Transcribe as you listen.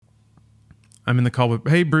I'm in the call with.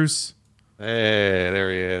 Hey, Bruce. Hey, there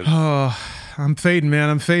he is. Oh, I'm fading, man.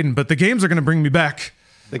 I'm fading. But the games are going to bring me back.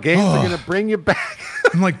 The games are going to bring you back.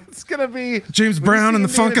 I'm like, it's going to be James Brown and the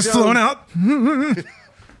funk has flown out.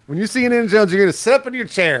 When you see Indiana Jones, you're going to sit up in your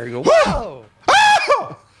chair and go, whoa!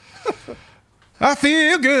 Oh! I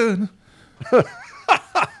feel good.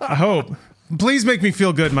 I hope. Please make me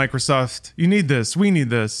feel good, Microsoft. You need this. We need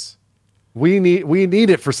this. We need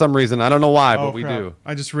it for some reason. I don't know why, but we crap. do.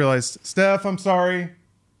 I just realized. Steph, I'm sorry.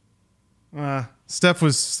 Steph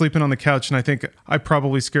was sleeping on the couch, and I think I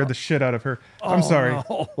probably scared the shit out of her. I'm sorry. No.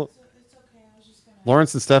 It's okay. I was just gonna...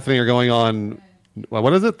 Lawrence and Stephanie are going on,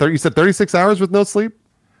 what is it? You said 36 hours with no sleep?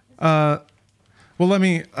 Well, let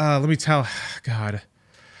me tell. God.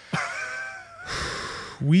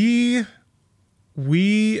 I'm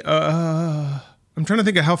trying to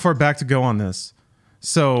think of how far back to go on this.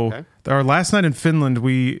 So our last night in Finland,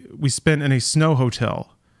 we spent in a snow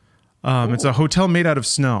hotel. It's a hotel made out of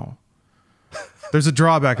snow. There's a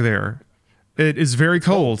drawback there. It is very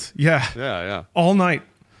cold. Yeah. All night.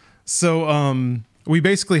 So we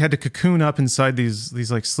basically had to cocoon up inside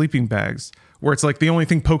these like sleeping bags where it's like the only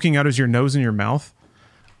thing poking out is your nose and your mouth.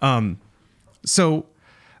 So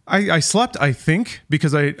I slept, I think,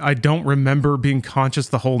 because I don't remember being conscious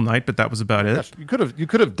the whole night, but that was about it. Gosh, you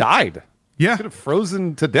could have died. Yeah. You could have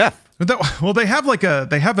frozen to death. Well, they have a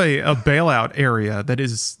bailout area that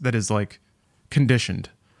is like conditioned.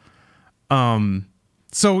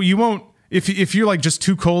 So you won't, if you're like just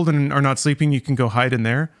too cold and are not sleeping, you can go hide in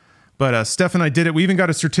there. But Steph and I did it. We even got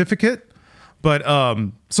a certificate. But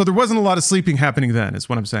so there wasn't a lot of sleeping happening then, is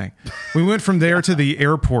what I'm saying. We went from there to the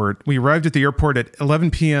airport. We arrived at the airport at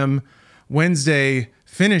 11 p.m. Wednesday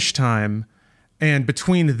finish time. And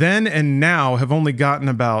between then and now have only gotten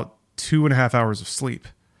about 2.5 hours of sleep.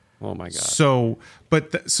 Oh my God. So,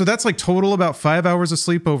 so that's like total about 5 hours of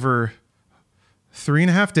sleep over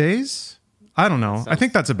 3.5 days. I don't know. I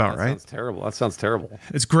think that's about right. Sounds terrible. That sounds terrible.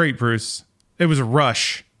 It's great, Bruce. It was a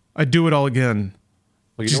rush. I'd do it all again.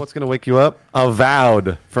 Well, you know what's going to wake you up?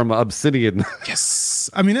 Avowed from Obsidian. Yes.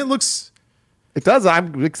 I mean, it looks... It does.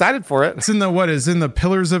 I'm excited for it. It's in the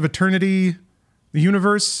Pillars of Eternity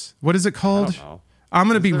universe. What is it called? I don't know. I'm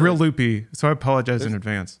going to be real loopy, so I apologize in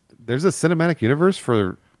advance. There's a cinematic universe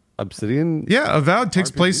for Obsidian? Yeah, Avowed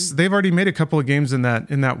takes place... They've already made a couple of games in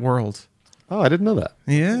that world. Oh, I didn't know that.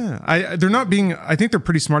 Yeah. They're not being... I think they're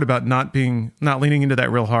pretty smart about not leaning into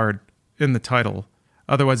that real hard in the title.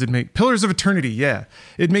 Otherwise, it'd make Pillars of Eternity. Yeah,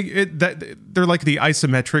 they're like the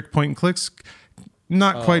isometric point and clicks,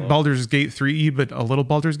 not quite Baldur's Gate 3, but a little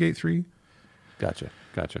Baldur's Gate 3. Gotcha.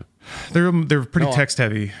 They're pretty text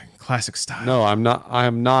heavy, classic style. No, I'm not. I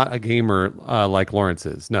am not a gamer like Lawrence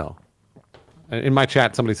is. No. In my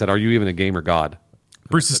chat, somebody said, "Are you even a gamer god?"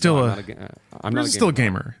 Bruce is still Bruce a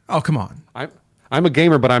gamer. Oh, come on. I'm a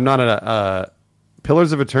gamer, but I'm not a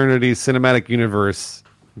Pillars of Eternity cinematic universe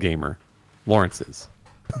gamer. Lawrence is.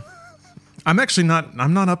 I'm actually not.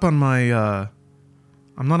 I'm not up on my.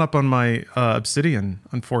 Obsidian,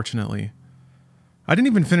 unfortunately. I didn't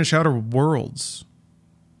even finish Outer Worlds.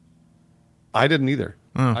 I didn't either.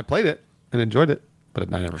 Oh. I played it and enjoyed it,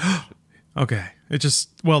 but I never finished it. Okay, it just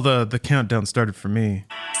the countdown started for me.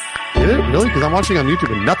 Did it really? Because I'm watching on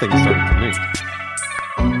YouTube and nothing started for me.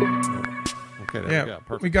 Okay, there we go.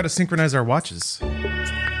 Perfect. We got to synchronize our watches.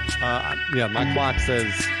 Yeah, my clock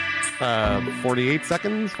says 48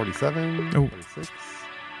 seconds, 47, 46.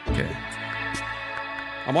 Okay.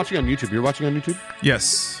 I'm watching on YouTube. You're watching on YouTube?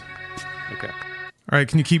 Yes. Okay. All right.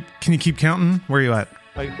 Can you keep counting? Where are you at?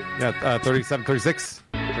 37, 36,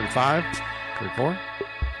 35, 34,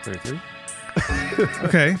 33.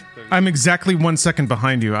 Okay. I'm exactly 1 second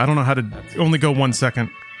behind you. I don't know how to only go 1 second.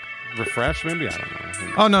 Refresh, maybe? I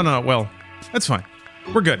don't know. Oh, no. Well, that's fine.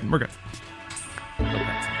 We're good. Okay.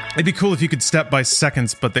 It'd be cool if you could step by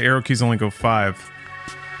seconds, but the arrow keys only go 5.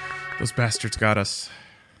 Those bastards got us.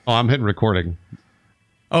 Oh, I'm hitting recording.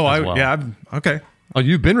 Oh, okay. Oh,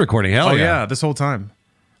 you've been recording. Hell yeah, this whole time.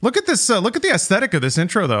 Look at this. Look at the aesthetic of this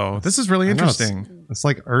intro, though. This is really interesting. It's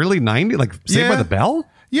like early 90s, like Saved by the Bell?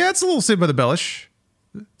 Yeah, it's a little Saved by the Bellish.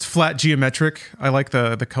 It's flat geometric. I like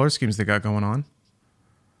the color schemes they got going on.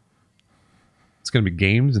 It's going to be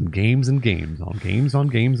games and games and games on games on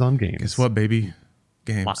games on games. Guess what, baby?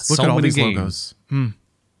 Games. Wow, Look so at all many these games. logos.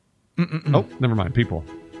 Oh, never mind. People.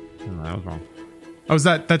 Oh, that was wrong. Oh, is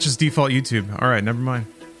that's just default YouTube? All right, never mind.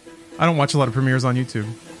 I don't watch a lot of premieres on YouTube.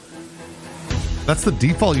 That's the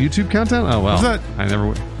default YouTube countdown? Oh, well. Was that? I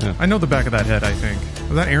never... Yeah. I know the back of that head, I think.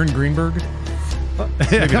 Was that Aaron Greenberg?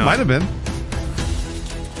 Yeah, it might have been.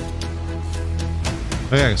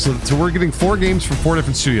 Okay, so we're getting 4 games from 4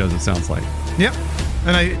 different studios, it sounds like. Yep.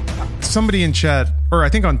 And somebody in chat, or I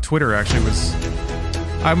think on Twitter actually was.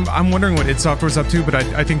 I'm wondering what id Software's up to, but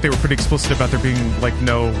I think they were pretty explicit about there being like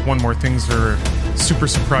no one more things or super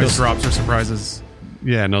surprise drops or surprises.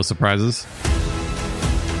 Yeah, no surprises.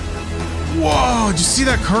 Whoa! Did you see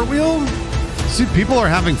that cartwheel? See, people are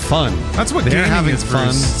having fun. That's what They're gaming having is, fun.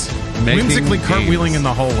 Bruce. Making Whimsically games. cartwheeling in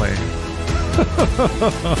the hallway.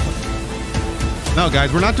 No,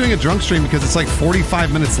 guys, we're not doing a drunk stream because it's like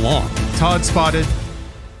 45 minutes long. Todd spotted.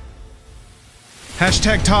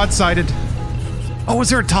 Hashtag Todd sighted. Oh, is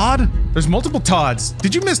there a Todd? There's multiple Todds.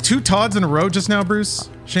 Did you miss 2 Todds in a row just now, Bruce?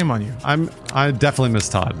 Shame on you. I definitely miss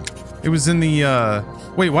Todd. It was in the.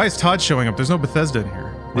 Wait, why is Todd showing up? There's no Bethesda in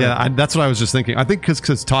here. Yeah, that's what I was just thinking. I think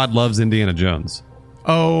because Todd loves Indiana Jones.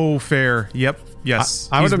 Oh, fair. Yep. Yes.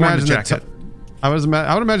 I would He's worn the imagine that. jacket. I would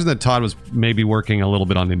imagine that Todd was maybe working a little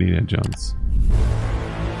bit on Indiana Jones.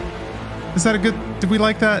 Is that a good? Did we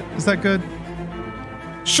like that? Is that good?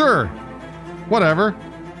 Sure. Whatever.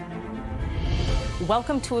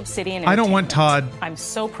 Welcome to Obsidian. I don't want Todd. I'm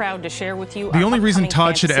so proud to share with you. The only reason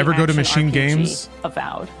Todd should ever go to Machine Games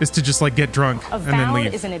Avowed is to just like get drunk and then Avowed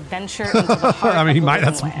leave. is an adventure into the heart I mean, he of might. the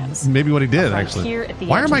That's lands. maybe what he did A actually. frontier at the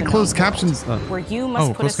Why edge are of my the closed known captions? world, where you must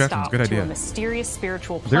put closed a captions, stop good to idea. a mysterious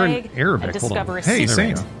spiritual They're in plague Arabic, and hold on. discover a Hey,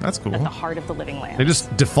 secret same. That's cool. at the heart of the living land. They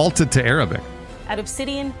just defaulted to Arabic. At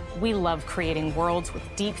Obsidian, we love creating worlds with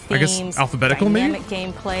deep I guess themes, alphabetical, maybe? dynamic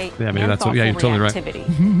gameplay, Yeah, maybe and that's what- yeah, you're thoughtful totally right.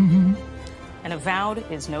 reactivity. And Avowed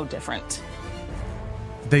is no different.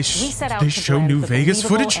 They We set out they to show blend New the Vegas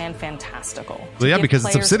believable footage. and fantastical. Well, to yeah, give because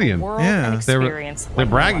it's players a Obsidian. world Yeah. and They're experience they're like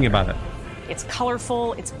no bragging other. about it. It's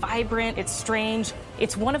colorful, it's vibrant, it's strange.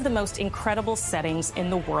 It's one of the most incredible settings in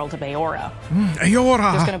the world of Aora. There's going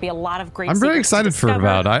Ayora. to be a lot of great. I'm very secrets to excited for discover,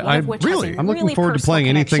 Avowed. one of which has a really? I'm looking really forward to personal playing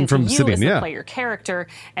anything connection from to you Obsidian, as the yeah. player character,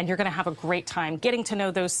 and you're going to have a great time getting to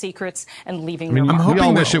know those secrets and leaving I mean, your I'm mark. we hoping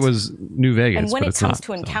all that- wish it was New Vegas, And when but it it's comes not. to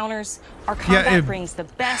so. encounters, our combat if- brings the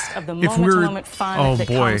best of the if we're- moment-to-moment fun oh, that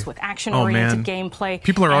boy. comes with action-oriented Oh, man. gameplay.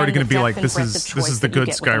 People are already and gonna the be depth like, and this breadth is- of this choice is the that you good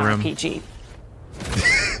get with an Skyrim. RPG.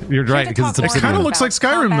 You're right Here to because it's talk more It kind Obsidian. of looks like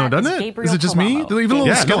Skyrim, though, doesn't it? Is it just me? Even little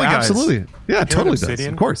Yeah, no, skelly guys. absolutely. Yeah, Here at totally does.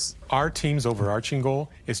 Obsidian, Of course. Our team's overarching goal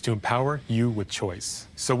is to empower you with choice.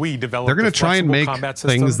 So we develop. They're going to try and make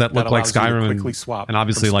things that look like Skyrim and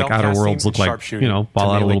obviously like Outer Worlds look like, you know,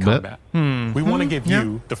 Fallout a little bit. We want to give Yeah.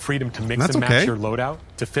 you the freedom to mix That's and match okay. your loadout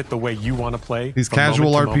to fit the way you want to play. These from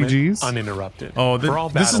casual moment to moment, RPGs? uninterrupted. Oh, For all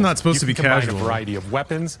this is battles, not supposed you to be can combine casual. A variety of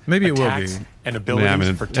weapons, Maybe it will attacks, be. and abilities Yeah, I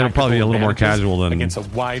mean, for it'll probably be a little more tactical casual than- against a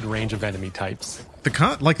wide range of enemy types. The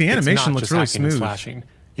animation It's not looks just really hacking and smooth. slashing.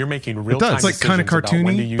 You're making does. real-time It's like kinda decisions about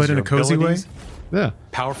when to cartoony, use but in your a cozy way. abilities, Yeah.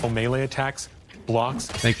 powerful melee attacks, blocks,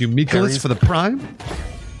 Thank you, Mikolas, parries, for the prime.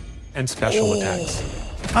 and special attacks.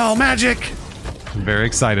 Oh, magic! I'm very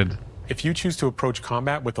excited. If you choose to approach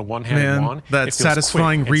combat with a one-handed Man, wand, that it feels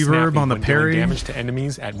satisfying quick and reverb snappy on the when dealing parry. damage to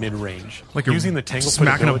enemies at mid-range. Like a Using the Tanglefoot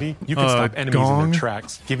smacking a, ability, you can stop enemies in gong. their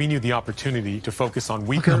tracks, giving you the opportunity to focus on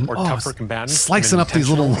weaker at 'em. or Oh, tougher combatants. slicing in an up these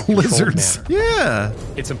little intentional and controlled lizards. manner. Yeah.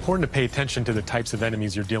 It's important to pay attention to the types of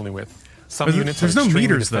enemies you're dealing with. Some There's- units there's are no extremely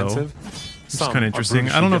meters, though. defensive. It's Some kind are of interesting.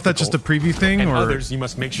 brutally I don't know if that's just a difficult. preview thing And or others you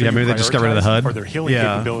must make sure Yeah, you maybe they just got rid of the prioritize, HUD. or their healing Yeah.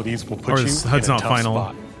 capabilities will put Or you this in HUD's a not tough final.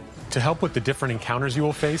 spot. To help with the different encounters you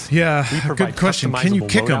will face, Yeah, we good provide question. Can you customizable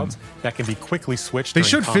kick 'em? loadouts that can be quickly switched. They during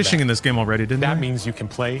showed combat. fishing in this game already, didn't That they? means you can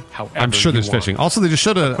play however I'm sure there's you want. fishing. Also, they just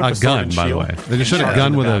showed a Equip a sword gun, and by the shield way. They just showed and a charge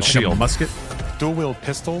gun in with the a battle. shield. Musket. Dual-wield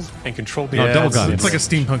pistols and control the No, double it's, guns. it's like a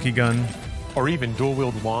steampunky gun. or even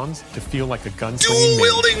dual-wield wands to feel like a gunslinging Dual mage.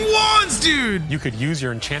 wielding wands, dude. You could use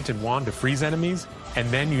your enchanted wand to freeze enemies, and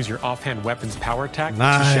then use your offhand weapons power attack to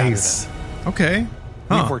shatter Nice. them. Okay.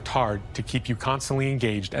 Huh. We've worked hard to keep you constantly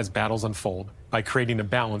engaged as battles unfold by creating a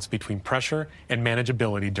balance between pressure and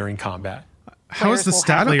manageability during combat. How is the Players will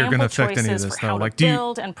stat have layer going to ample affect any of choices this, for though? how to Like, do you?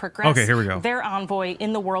 build and progress Okay, here we go. their envoy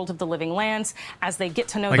in the world of the living lands as they get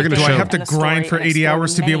to know. Like, the do game I have to and the story grind for and 80 explore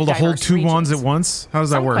hours to be many able to hold diverse 2 wands at regions. once? How does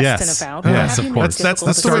that Some work? quests Yes. in Avowed Yes, will of have you course. make That's the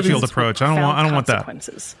difficult Starfield decisions approach. with I don't profound want that.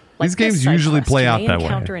 consequences. Like These games this side usually quest play you out may that way,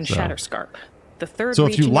 encounter in so. Shatterscarp. The third So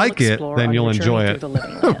if you region like you'll it, explore then on you'll your enjoy journey it. through the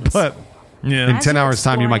living lands. But Yeah. In As 10 you're hours'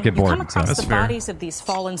 time, you might get exploring, bored, You come across so. the That's fair. bodies of these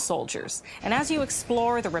fallen soldiers, and as you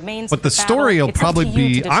explore the remains, but of the battle, story will it's up probably to you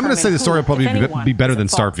be. to I'm going to say the determine story will who, probably if anyone, be better is than at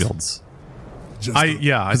fault. Starfield's.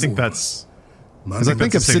 Yeah, I think that's. Because I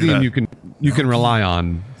think that's a safe Obsidian bet. you can rely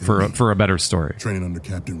on for a better story. Training under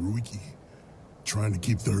Captain Ruiki, trying to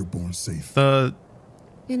keep Thirdborn safe. The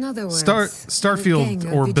In other words,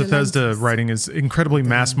 Starfield or Bethesda writing is incredibly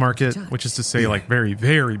mass market, which is to say, like very,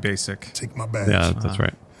 very basic. Take my badge. Yeah, that's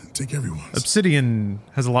right. Take everyone's. Obsidian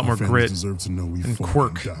has a lot more Our families grit. deserve to know we and fought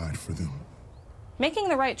quirk. and died for them. Making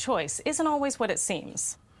the right choice isn't always what it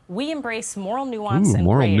seems. We embrace moral nuance Ooh, and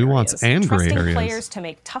moral gray nuance areas, and gray trusting areas. players to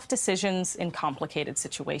make tough decisions in complicated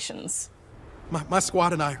situations. My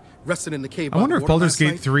squad and I rested in the cave. I wonder if Baldur's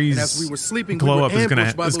Gate 3's glow up is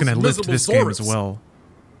gonna lift this game as well.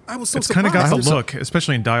 I was so It's kind of got the surprised. look,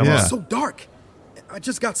 especially in dialogue. Yeah. So dark. I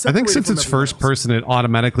just got I separated think since from it's everyone first else. person, it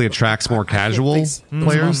automatically attracts more I can't casual face those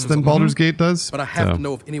players monsters than alone. Baldur's Gate does. But I have so. to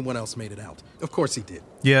know if anyone else made it out. Of course he did.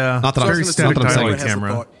 Yeah, Not that very I'm- static not that I'm saying dialogue Has a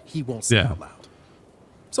camera. thought he won't say Yeah. out loud.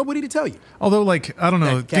 So what did he tell you? Although, like, I don't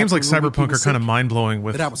know, That games like Captain Ruby Cyberpunk are was kind of sick? mind blowing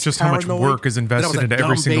with That I was just how much paranoid? work is That I was invested a into every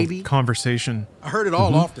dumb single baby? conversation. I heard it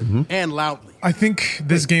all often and loudly. I think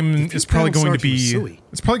this game if you is probably found going to Sergeant be. Usui,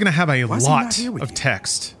 It's probably going to have a why is he not lot here with of you?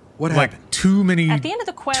 text. What like happened? too many, At the end of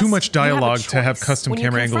the quest, too much you have a dialogue to have choice. custom When you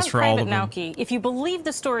camera angles confront for all of Private them. Naoki, if you believe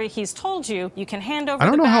the story he's told you, you can hand over I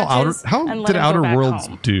don't the know how badges how and let did him go Outer back Worlds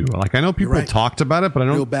home. do? Like I know people right. talked about it, but I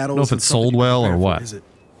Real don't battle know if isn't it sold something you well or prepare for, what. is it?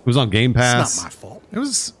 It was on Game Pass. It's not my fault. It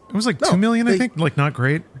was like No, 2 million, I they- think. Like not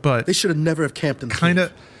great, but They should have never have camped in the kind of.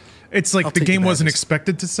 cave. It's like I'll the take the game wasn't badges.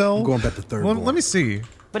 expected to sell. I'm going back to third Well, ward. let me see.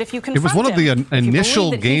 But if you It was one of the confront him, if you initial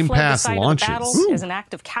believe that he Game fled the Pass site of the launches. battle Ooh. as an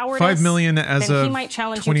act of cowardice, 5 million as then he of might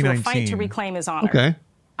challenge you to a fight to 2019. reclaim his honor. Okay.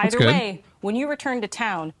 That's Either good. way, when you return to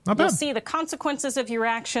town, Not you'll bad. see the consequences of your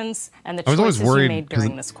actions and the I was always choices you worried made 'cause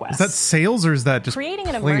during this quest. Is that sales or is that just Creating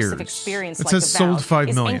an players? immersive experience It like says The sold Vow 5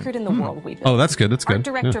 is million. anchored in the world we built. Oh, that's good. That's Art good.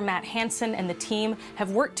 director Yeah. Matt Hansen and the team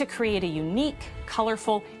have worked to create a unique,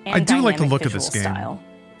 colorful, and I do like the dynamic look of visual this game. style.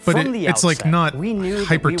 But From the it's like outset, not we knew that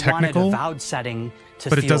hyper we wanted technical. a Vowed setting to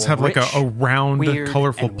but it does feel have like rich, a round, weird,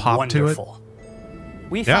 colorful and pop to it. wonderful.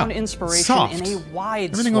 We Yeah. found inspiration Soft. in a wide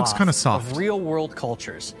Everything looks swath kinda soft. of real-world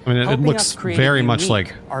cultures. I mean, it helping looks us create very a much unique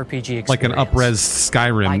like RPG experience. like an up-res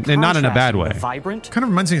Skyrim, By and not in a bad contrasting way. the vibrant Kind of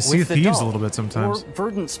reminds me of Sea with of the Thieves a dull, little bit sometimes. Or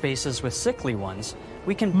verdant spaces with sickly ones.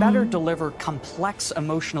 We can better deliver complex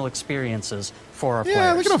emotional experiences for our Yeah,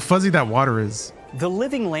 players. look at how fuzzy that water is. The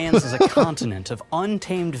Living Lands is a continent of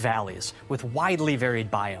untamed valleys with widely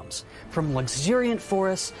varied biomes, from luxuriant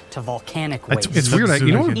forests to volcanic It's, wastes. it's weird.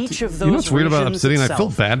 You know, Each of you know what's those weird about regions Obsidian? I feel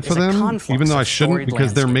itself bad for is a them, confluence even though I of shouldn't, storied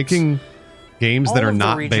because they're landscapes. making games that All are of the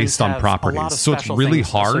not regions based on have a lot properties. of So it's special really things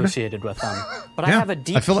hard. associated with them. But I Yeah. have a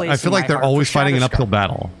deep I feel place in like my they're heart always for fighting an uphill Shatterskull.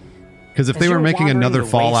 battle. Because if As they were you're making wandering another the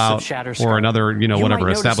wastes of Fallout Shatterskull, or another, you might whatever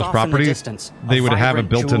notice established off in the property, distance a they would have a vibrant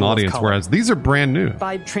built-in jewel of audience. color. Whereas these are brand new,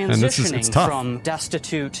 By and transitioning it's tough. from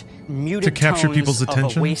destitute, muted capture tones people's of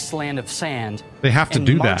attention? a wasteland of sand, They have to and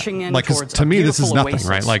do that. marching in Like, 'cause towards to a me, this is beautiful nothing, oasis.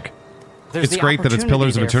 right? Like, There's it's the great that it's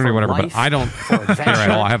Pillars of opportunity Eternity or there whatever, for but I don't life, for care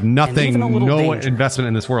at all. I have adventure, and even a nothing, little no danger. investment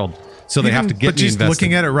in this world. So they have to get but me just invested.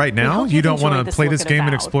 looking at it right We now, hope you you've don't want enjoyed to play look this at game and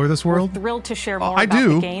Avowed. explore this We're world. thrilled to share more I about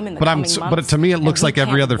do, the game in the but coming but to me it months, looks and we like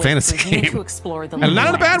every can't other wait fantasy for you game. to explore the And not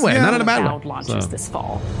in a bad way, Living not in a bad Lands. way. Avowed launches So. this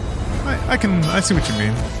fall. I see what you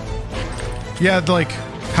mean. Yeah, like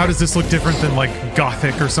how does this look different than like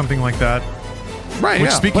Gothic or something like that? Right. Which,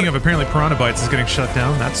 yeah, speaking but- of, apparently Piranha Bytes is getting shut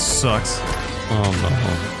down. That sucks.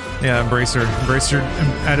 oh Yeah, Embracer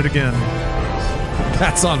at it again. no,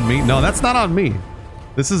 that's on me. No, that's not on me.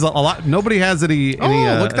 This is a lot. Nobody has any.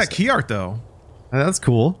 Look at that key art though. That's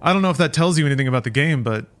cool. I don't know if that tells you anything about the game,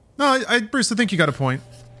 but no, Bruce, I think you got a point.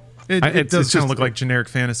 It It's does kind just- of look like generic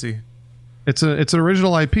fantasy. It's an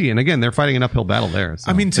original IP, and again, they're fighting an uphill battle there. So.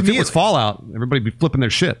 I mean, to if me, it was it- Fallout, everybody'd be flipping their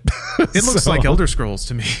shit. It looks So- like Elder Scrolls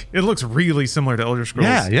to me. It looks really similar to Elder Scrolls.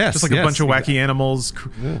 Yeah, yes, Just like a yes. bunch of wacky animals,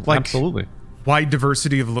 like absolutely. wide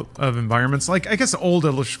diversity of environments. Like I guess old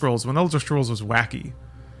Elder Scrolls, when Elder Scrolls was wacky,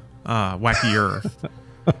 wackier.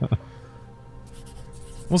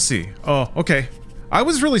 We'll see. Oh, okay. I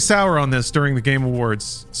was really sour on this during the Game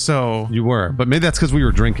Awards, so You were, but maybe that's because we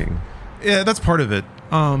were drinking. yeah, that's part of it.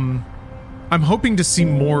 I'm hoping to see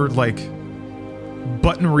more like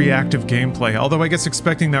button reactive gameplay. Although I guess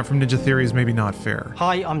expecting that from Ninja Theory is maybe not fair.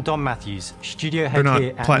 Hi, I'm Don Matthews, studio They're head not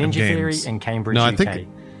here at Platinum Ninja Theory Games. in Cambridge, No, I UK. think-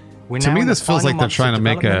 We're to now me, in this the feels final like they're months trying of to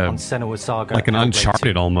make development a- on Senua's Saga like an Hellblade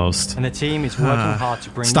Uncharted 2. almost. And the team is working hard to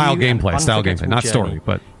bring Style new and gameplay, unforgettable not story, journey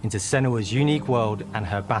but- into Senua's unique world and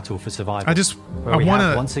her battle for survival. I just- where I we wanna-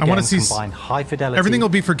 have once I wanna again see combined high fidelity everything will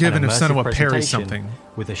be forgiven and if immersive Senua parries presentation something.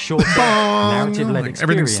 with a short Bong! narrative-led Like,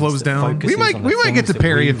 everything experience slows that down. focuses We might on the get things to that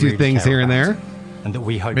parry we a few really things care here and about, there. and that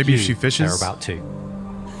we hope Maybe you if she fishes. are about to.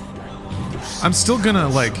 I'm still gonna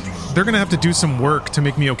like. They're gonna have to do some work to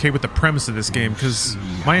make me okay with the premise of this game, because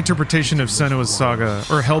my interpretation of Senua's Saga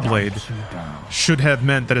or Hellblade should have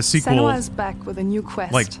meant that a sequel Senua is back with a new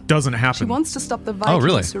quest. like doesn't She happen. wants to stop the Vikings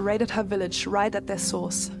really? who raided her village right at their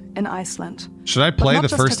source. in Iceland. Should I play But the not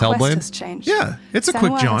just first her quest Hellblade? has changed. Yeah, it's a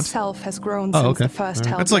quick Senua jaunt. herself has grown Oh, since okay. the first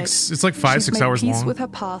All right. Hellblade. It's like 5-6 She's made hours peace long. with her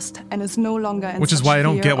past and is no longer in Which is such why I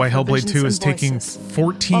don't fear get why of her Hellblade visions 2 is and taking voices.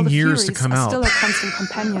 14 While the years to Furies come are out. still her constant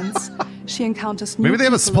companions. She encounters new Maybe they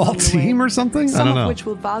have a people small along the way, team or something? I some don't of know. which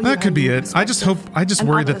will value That could her be new it. I just perspective,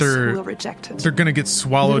 worry and that others will reject it. they're going to get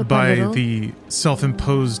swallowed Little by by little, the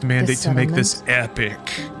self-imposed mandate to make this epic.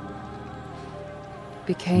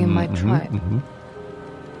 Became my tribe.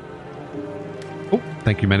 Oh,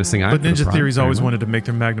 thank you, Menacing Eye. But for the Ninja prime. Theory's Very always much. wanted to make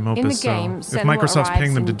their magnum In the opus, game, so if Senua Microsoft's paying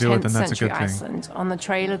arrives them to in do it, 10th then that's a good century thing. Iceland, on the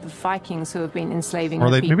trail of the Vikings who have been enslaving Or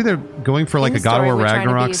her they, people. maybe they're going for like In a the God of story, War we're trying to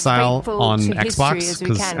be Ragnarok as style faithful on to history Xbox as we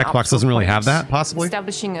because can up Xbox to a doesn't really have point, that, possibly.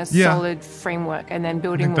 Establishing a Yeah. solid framework and then I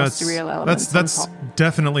building think more that's surreal elements that's on top.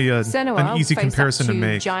 definitely Senua an easy faced up comparison to two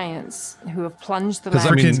make. giants who have plunged the 'Cause,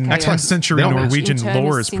 land I mean, into Freaking chaos. 10th century They don't- Norwegian In turn,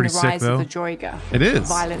 lore has is seen pretty the sick, rise though. of the Droiga, It is. a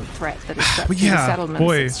violent threat that has swept But through yeah, the settlements,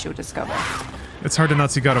 boy. as she'll discover. It's hard to not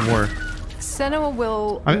see God of War. Senua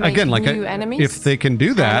will I- make again, like, new enemies, if they can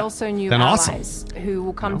do that, and also new then awesome. allies who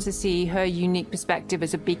will come to see her unique perspective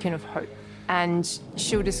as a beacon of hope. And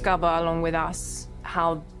she'll discover, along with us,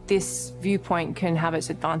 how this viewpoint can have its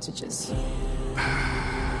advantages.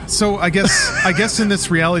 So I guess in this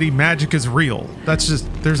reality, magic is real. That's just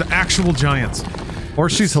there's actual giants. Or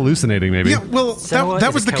she's hallucinating, maybe. Yeah, well, Senua that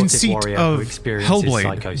is was a the Celtic conceit warrior of who experiences Hellblade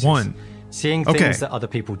psychosis. 1. Seeing things Okay. that other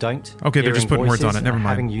people don't. Okay, they're just hearing putting words on voices, it. Never and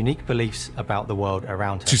mind. Having unique beliefs about the world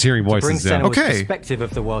around her. She's hearing voices, To yeah. bring Senua's Okay. perspective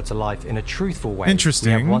of the world to life in a truthful way.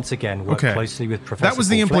 Interesting. We have once again worked Okay. closely with Professor That was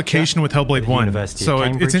the Paul implication Fletcher with Hellblade at the 1. University So of it's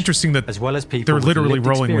Cambridge, interesting that as well as people they're with literally lived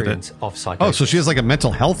rolling with it. experience of psychosis. Oh, so she has like a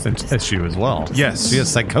mental health issue as well. Yes. She has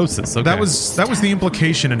psychosis. Okay. That was the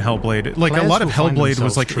implication in Hellblade. Like a Players lot of will find Hellblade was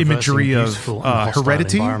themselves like traversing imagery of useful and hostile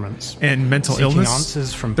heredity environments, and mental seeking illness.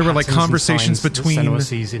 answers from There were like patterns and conversations signs that between Senua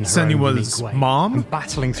sees in her own Senua's unique way, mom and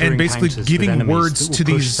battling through and basically encounters with giving enemies words that will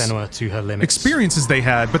to push these Senua to her limits. experiences they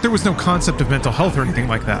had, but there was no concept of mental health or anything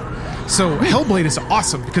like that. So Hellblade is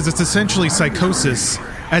awesome because it's essentially psychosis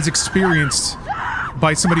as experienced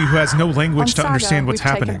by somebody who has no language On to Saga, understand what's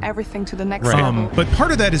we've taken happening. everything to the next Right. level. But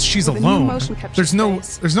part of that is she's With a new alone. motion capture There's no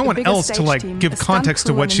space, one a bigger else to stage like team, give a stunt context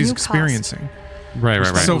to crew, what and a she's new cast. experiencing. right.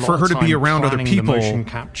 So for her to be around other people, motion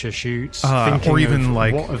capture shoots, or thinking even of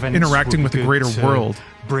like what events interacting would with be the greater good to world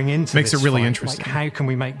bring into makes it this really fight. interesting. Like, how can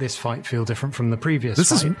we make this fight feel different from the previous This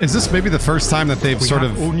fight? is this maybe the first time that they've We sort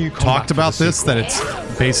have of all new combat talked for about the this, that it's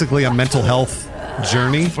basically a mental health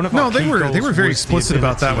journey. One of No, our they key were goals very was the explicit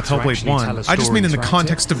about that with ability to Hellblade actually 1. tell a I just mean in the story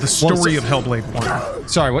context of the story of Hellblade 1.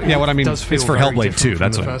 Sorry, what I mean Does feel is for very Hellblade 2. different from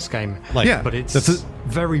That's the what first game. Like, Yeah, but it's that's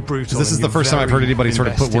very brutal. This is and the you're first time I've heard very anybody sort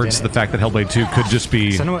of put invested words in to the fact that Hellblade 2 could just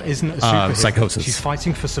be Senua isn't a superhero. psychosis. She's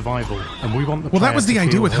fighting for survival, and we want the Well, that player was the to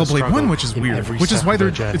idea feel with her Hellblade 1, struggle which is in weird. every Which is step why of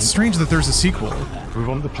her journey. it's strange that there's a sequel. We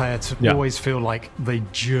want the player to Yeah. always feel like they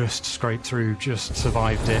just scraped through, just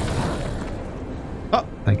survived it. Oh,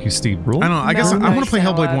 thank you, Steve Brule. I don't know. I guess I want to play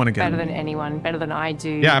Senua Hellblade 1 better again. than anyone, better than I do.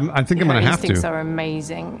 Yeah, I think I'm Her gonna have to. instincts are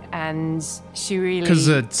amazing, and she really Because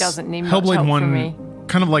doesn't need much Hellblade help from me. 1,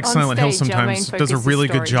 kind of like On Silent Hill stage, our main sometimes, does a focus is really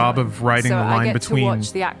good job storytelling. of writing So the I line get to between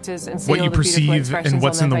watch the actors and see what all you the beautiful perceive expressions and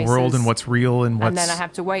what's on in the their world faces. and what's real and what's And then I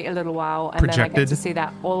have to wait a little while, and then I get projected. to see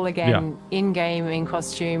that all again in game, in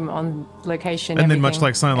costume, on location. And then, much everything.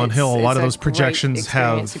 like Silent Hill, a lot of those projections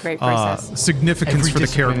have significance Every for the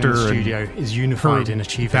discipline in character the and studio is unified her in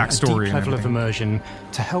achieving a backstory deep and level of everything. immersion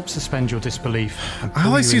to help suspend your disbelief. and All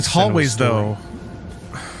pull I you see is into Senua's hallways, story. though.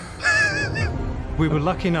 We were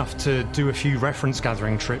lucky enough to do a few reference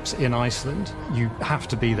gathering trips in Iceland. You have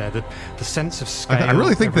to be there. The sense of scale. I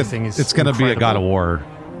really think that everything is it's going to be a God of incredible. War.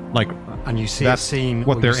 Like, And you see that's a scene,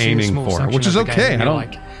 what or they're you see a aiming small for, section which is of the game okay. and I you're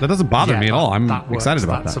don't. like, That doesn't bother me at all. I'm that works, excited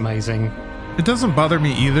about that's that. amazing. It doesn't bother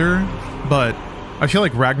me either, but I feel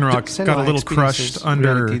like Ragnarok got a little crushed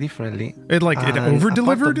under it. Like it over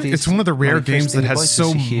delivered. It's one of the rare games that has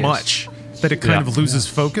so much that it kind of loses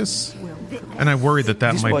focus. And I worry that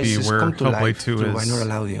that might be where Hellblade 2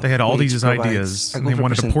 is. They had all these ideas and they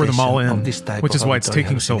wanted to pour them all in, which is why it's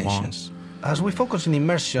taking so long. As we focus on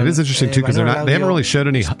immersion, It is interesting too because they haven't really showed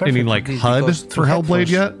any like HUD for Hellblade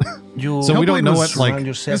yet. So we don't know what like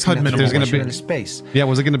this HUD minimal. there's going to be. Space. Yeah,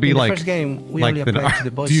 was it going to be In the like first game, we like only applied to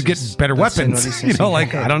the do you get voices better that Senua weapons? listens You know, in like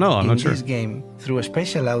her I don't know. I'm in not sure. this game, through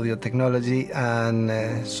spatial audio technology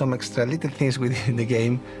and some extra little things within the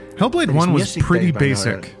game. Hellblade there is 1 was music pretty that is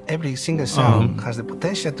binaural. basic. Every single song has the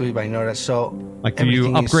potential to be binaural. So Like, do you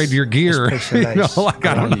everything upgrade is your gear? specialized Like,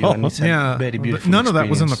 I don't around you, and know. it's a Yeah, very but beautiful none of that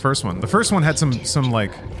was in the experience. first one. The first one had some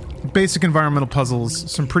like basic environmental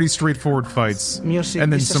puzzles, some pretty straightforward fights, Music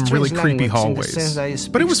and then is a some really strange creepy language in the sense that hallways.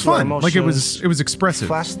 it But it was speaks to fun. Like it emotions was expressive,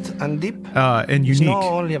 fast and deep. And It's unique. not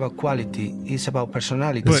only about quality; it's about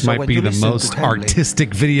personality. This So might when be you the listen to most Hellblade,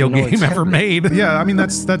 artistic video you know game it's ever Hellblade. made. Yeah, I mean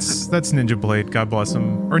that's Ninja Blade. God bless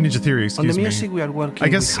him, or Ninja Theory. On the Excuse me. music, we are working I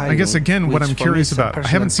guess with again, what which I'm for curious me is a about. I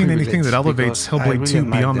personal haven't seen anything that privilege elevates because I Hellblade really 2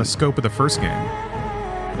 admire beyond the them. scope of the first game.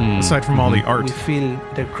 Aside from all the art. We feel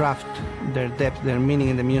their craft, their depth, their meaning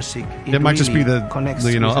in the music. It might just be the connects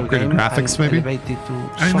you know, with the upgraded game graphics, and maybe? elevate it to I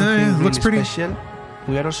know, something yeah, it really looks pretty. special.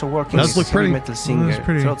 We are also working Does with look heavy pretty. metal singer, Looks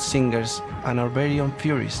pretty. throat singers, and our very own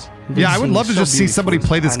Furies. They Yeah, I would sing love to so just see somebody beautiful,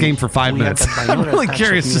 play this and game for 5 we minutes. add that I'm binaural really touch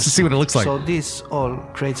curious of just to see what it looks like. So this all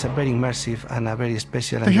creates a very immersive and a very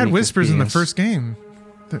special. They and had unique whispers in the experience. first game.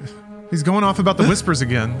 He's going off about the whispers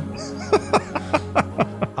again.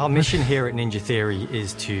 Our mission here at Ninja Theory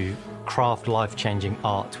is to craft life-changing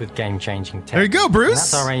art with game-changing tech. There you go, Bruce. And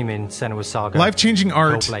that's our aim in Senua Saga. Life-changing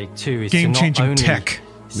art, Hellblade 2 is game-changing to not only tech. see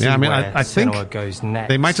Yeah, I mean, where I think Senua goes next,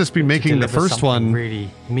 they might just be but to making the deliver first something one really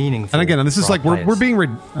meaningful. And again, and this is for like our we're players. being My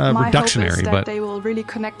hope reductionary, is that but they will really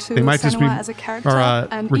connect to they might just be Senua as a character,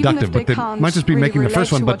 and reductive, even if but they can't might just be really making the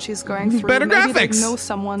first relate one, to but what she's going through, better maybe they graphics. know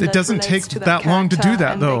someone It that doesn't relates take to that long to do character,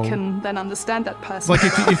 that, and though. They can then understand that person. Like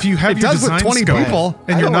if you have It your does with design 20 scope, people.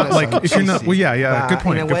 and I you're don't not wanna like sound if you're not cheesy, well, yeah, good but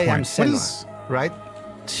point. In a Good way, I'm point. Senua, right?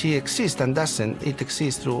 She exists and doesn't. It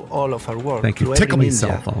exists through all of our work. Thank you. through every Tickle me ninja.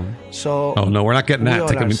 cell phone. So Oh no, we're not getting we that. all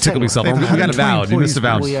Tickle are me Senua. cell They've phone. We had got 20 avowed. You missed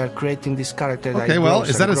avowed. We are creating this character. Okay, well,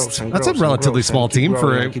 is that that's a relatively small team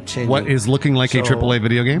for what is looking like a AAA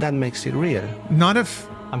video game? That makes it real. Not if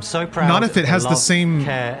I'm so proud. Not if it of has the love, same,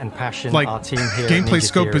 care and passion like, our team here at gameplay Ninja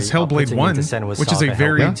scope Theory as are Hellblade putting 1, into Senua's which is a Saga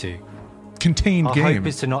very Hellblade 2. contained Our game. hope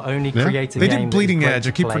is to not only Yeah. create a They game did that is Bleeding great Edge. to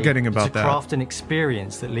I keep play, forgetting but about to that. craft an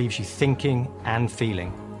experience that leaves you thinking and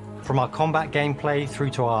feeling. From our combat gameplay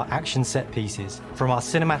through to our action set pieces, from our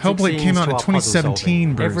cinematic Hellblade scenes came out to in our 2017, puzzle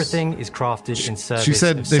solving, Bruce. everything is crafted in service. She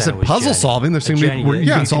said of they said Senua's puzzle journey. solving. There A seemed to be journey where that you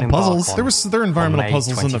you can solve embark puzzles. on There are environmental May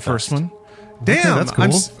puzzles in the 21st. first one. Damn, that's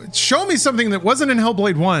cool. Show me something that wasn't in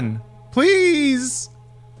Hellblade 1. Please.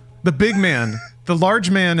 The big man, the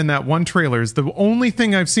large man in that one trailer is the only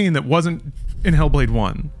thing I've seen that wasn't in Hellblade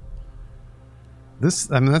 1.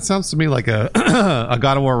 This, I mean, that sounds to me like a a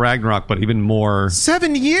God of War Ragnarok, but even more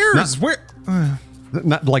 7 years. Where?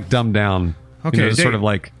 not like dumbed down. Okay, you know, just date. sort of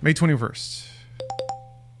like May 21st.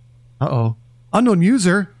 unknown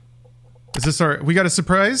user. Is this our? We got a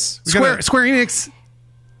surprise. We Square got Square Enix.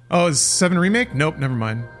 Oh, is 7 remake? Nope, never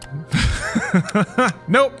mind.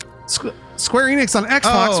 Nope. Square Enix on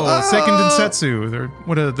Xbox. Oh, Seiken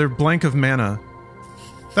Densetsu. They're blank of mana.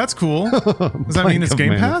 That's cool. Does that mean it's of Game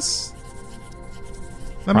mana. Pass?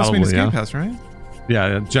 That must mean it's Probably, Game yeah. Pass, right?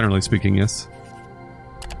 Yeah, generally speaking, yes.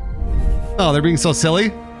 Oh, they're being so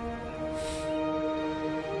silly. I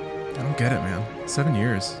don't get it, man. 7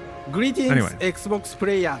 years. Greetings, Anyway. Xbox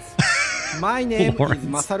players. My name Lawrence. is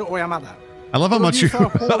Masaru Oyamada. I love how much you're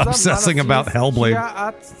Producer for the obsessing Mana about series Hellblade. here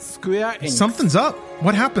at Square Enix. Something's up.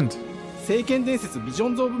 What happened? 聖剣伝説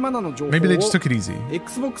Visions of Mana の情報を Maybe they just took it easy.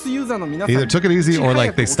 Xbox ユーザーの皆さん Either took it easy or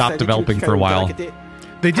like they stopped developing for a while.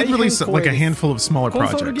 They did release like a handful of smaller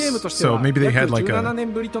projects. So maybe they had like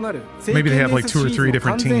maybe they have like 2 or 3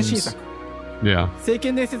 different teams. Yeah. 聖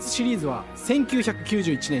剣伝説シリーズは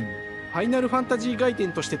1991年にファイナルファンタジー外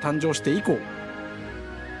伝として誕生して以降、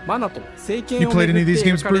マナと聖剣 You を played 巡 any っ of て these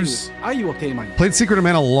描 games, かれる Bruce? 愛をテーマに Played Secret of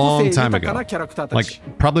Mana a 個 long 性 time 豊かな ago. キャラクターた Like ち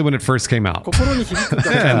probably when it first came out. 心に響くキャラクタ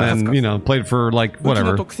ー And が then, you know, played for like 武器の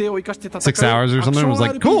whatever, 特性を生かして戦う 6 hours or something. It was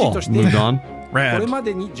like, アクション cool. として Moved on. こ Rad. れま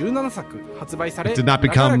でに17作発売され It did not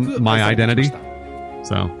長ら become く my 愛されてき identity. まし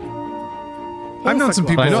た So I've known some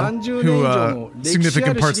people30 who 年以上の歴史ある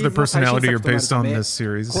significant parts of their シリーズの最新 personality are 作となる based た on め this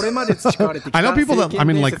series. これまで培われてきた I know people that, I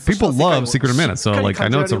mean, like, people love Secret of Mana, so, しっかり like, I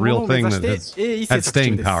know it's a real 感じられる thing ものを目 that 指して鋭意 has 制 had 作中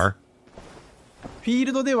staying です power. フィー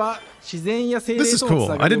ルドでは自然や精霊 This is との cool. つ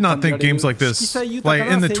なが I り did を not 感じら think れる games like 色彩 this, 豊 like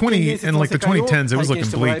か in な the 聖剣伝 20 説 in の like 世 the 界を 2010s, it 体 was 験 looking し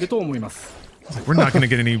てもらえ bleak. ると思います We're not going to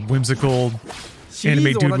get any whimsical シリー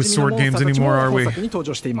anime ズお dude な with じみの sword モンス games ターたちも anymore, are 本 we? 作に登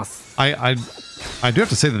場しています I do have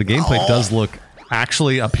to say that the gameplay does look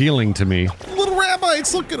actually appealing to me. Little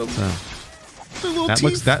rabbits, look at them. Their little That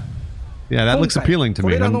looks teeth. that. Yeah, that looks appealing to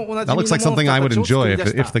me. That looks like something I would enjoy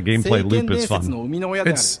if the gameplay loop is fun.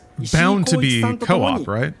 It's bound to be co-op,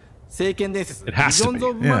 right? 聖剣伝説 It has to be. Visions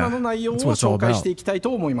of Mana の内容を Yeah, that's what it's all 紹介 about. していきたい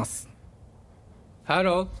と思います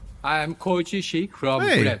Hello, I am Koichi Ishii from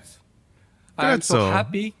Hey. Gretz. I am so Gretzo.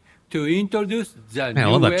 happy to introduce the Man, I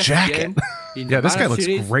love that newest jacket. game in Yeah, the this guy Mana looks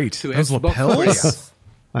series great. to Those Xbox lapels. players.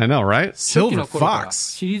 I know, right? 初期 Silver の頃から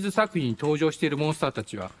Fox. シリーズ作品に登場しているモンスターた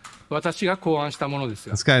ちは私が考案したものです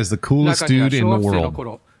が This guy is the coolest 中には dude in 小 the 学生の world.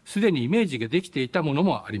 頃すでにイメージができていたもの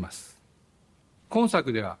もあります。今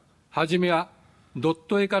作では初めはドッ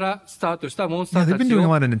ト絵からスタートしたモンスターたちを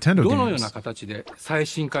どのような形で最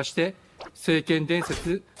新化して聖剣伝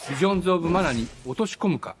説ビジョンズ・オブ・マナに落とし込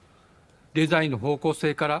むか、デザインの方向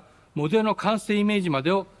性からモデルの完成イメージま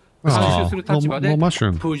でを監修する立場でプロ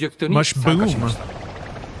ジェクトに参加しました。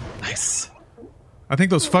Nice. I think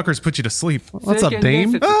those fuckers put you to sleep. What's up,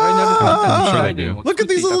 Dame? Look at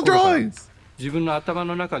these little drawings. 自分の頭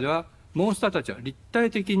の中ではモンスターたちは立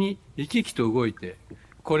体的に生き生きと動いて、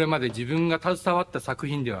これまで自分が携わった作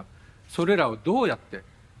品ではそれらをどうやって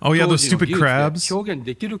Oh yeah, those stupid crabs. 表現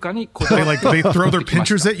できるかにこだわって they throw their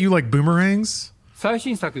pinchers at you like boomerangs. 最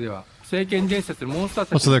新作では聖剣伝説のモンスター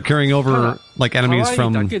たち So they're carrying over like enemies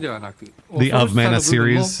from the Of Mana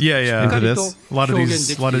series into this. A lot of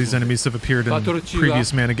these enemies have appeared in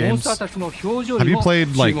previous Mana games. Have you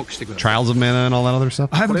played like Trials of Mana and all that other stuff?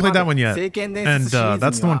 I haven't played that one yet, and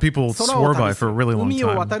that's the one people swore by for a really long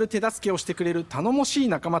time.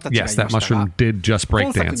 Yes, that mushroom did just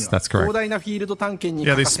break dance. That's correct.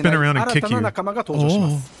 Yeah, they spin around and kick you.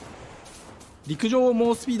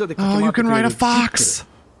 Oh, you can ride a fox.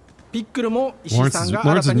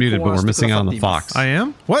 Lawrence is muted, but we're missing out on the fox. I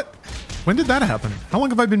am? What? When did that happen? How long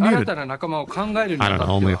have I been muted? I don't know,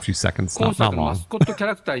 only a few seconds, not long.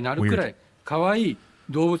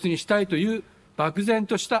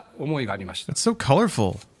 It's so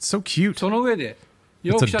colorful. It's so cute. It's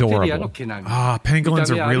adorable. Ah, pangolins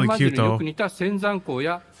are really cute though.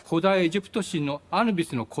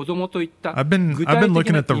 I've been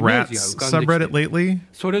looking at the rats subreddit lately.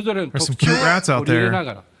 There's some cute rats out there.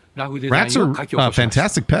 Rats are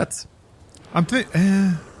fantastic pets. I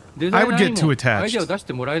would get too attached.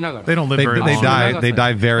 They don't live very long. They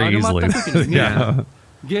die very easily. Yeah.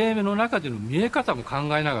 I do want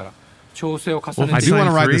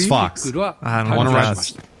to ride this fox. I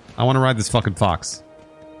want to ride this fucking fox.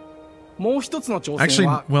 Actually,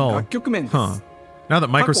 well, now that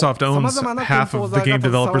Microsoft owns half of the game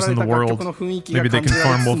developers in the world, maybe they can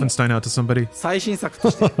farm Wolfenstein out to somebody.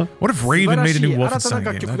 What if Raven made a new Wolfenstein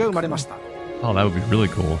game? Oh, that would be really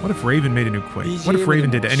cool. What if Raven made a new Quake? What if Raven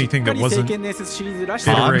did anything that wasn't iterate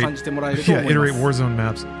Warzone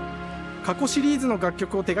maps? 過去シリーズの楽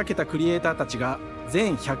曲を手掛けたクリエイターたちが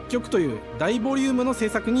全100曲という大ボリュームの制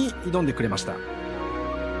作に挑んでくれました。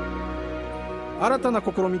新たな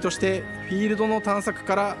試みとしてフィールドの探索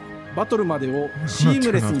からバトルまでをシー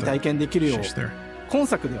ムレスに体験できるよう今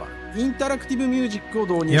作ではインタラクティブミュージックを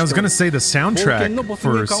導入して、冒険の没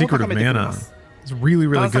入感を高めてくれます。 It's really,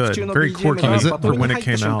 really good. Very quirky for when it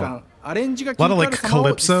came out. A lot of like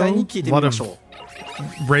calypso, a lot of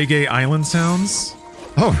reggae island sounds.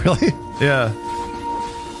 Oh, really? Yeah.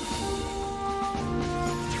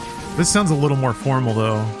 This sounds a little more formal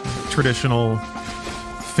though. Traditional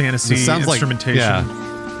fantasy instrumentation. Yeah.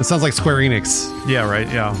 This sounds like Square Enix. Yeah, right.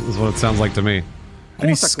 Yeah. This is what it sounds like to me.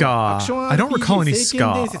 Any ska? I don't recall any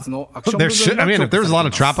ska. There should. I mean, if there's a lot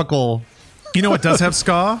of tropical. You know what does have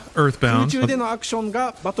ska? Earthbound. Does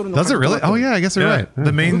it really? Oh yeah, I guess you're right.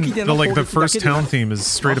 The main, the first town theme is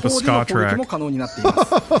straight up a ska track.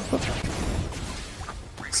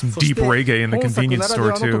 Some deep reggae in the convenience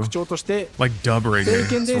store too, like dub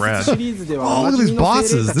reggae. It's rad. Oh, look at these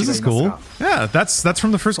bosses. This is cool. Yeah, that's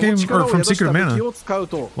from the first game, or from Secret of Mana. A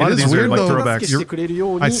lot of these are like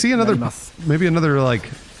throwbacks. I see maybe another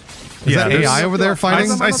like. Is that AI over there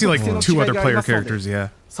fighting? I see like 2 other player characters. Yeah.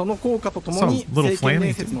 Some little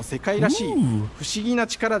flaming.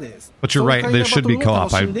 But you're right. There should be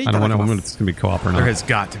co-op. I don't know when it's gonna be co-op or not. There has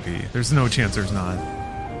got to be. There's no chance there's not.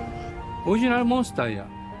 This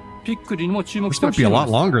might be a lot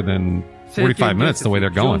longer than 45 minutes the way they're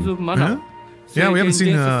going. Yeah, we haven't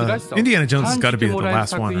seen Indiana Jones has got to be the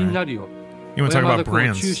last one, right? You want to talk about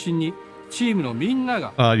brands? Yeah,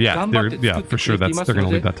 for sure. They're going to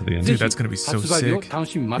leave that to the end. Dude, that's going to be so sick.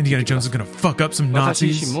 Indiana Jones is going to fuck up some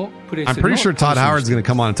Nazis. I'm pretty sure Todd Howard's going to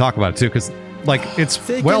come on and talk about it too, because like it's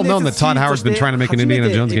well known that Todd Howard's been trying to make an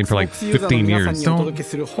Indiana Jones game for like 15 years. Don't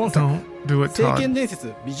do it, Todd.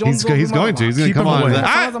 He's going to. He's going to come on.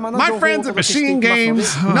 My friends at Machine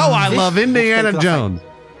Games know I love Indiana Jones.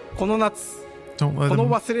 Don't let him. The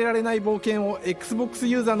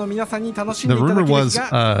rumor was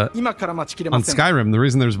on Skyrim, the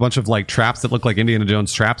reason there's a bunch of like traps that look like Indiana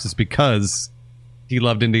Jones traps is because he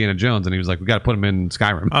loved Indiana Jones and he was like, we got to put him in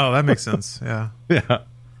Skyrim. Oh, that makes sense. Yeah. Yeah.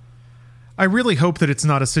 I really hope that it's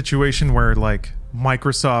not a situation where like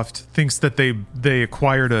Microsoft thinks that they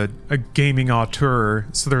acquired a gaming auteur,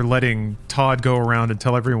 so they're letting Todd go around and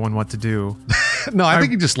tell everyone what to do. No, I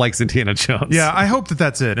think he just likes Indiana Jones. Yeah, I hope that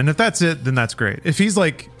that's it. And if that's it, then that's great. If he's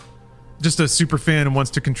like just a super fan and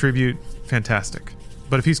wants to contribute, fantastic.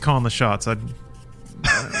 But if he's calling the shots, I'd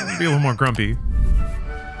be a little more grumpy.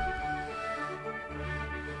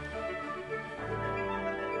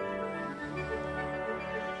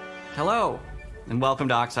 Hello, and welcome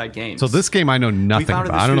to Oxide Games. So this game I know nothing about.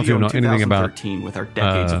 I don't know if you know anything about. With our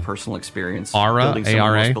decades of personal experience, ARA, building some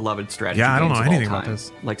of the most beloved strategy yeah, I don't know games anything of all about time,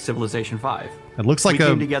 this. like Civilization V. It looks like we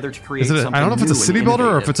came together to create something I don't know if it's a city builder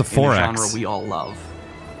or if it's a 4X. Genre we all love.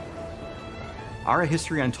 ARA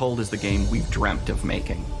History Untold is the game we've dreamt of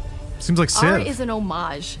making. Seems like Civ. ARA is an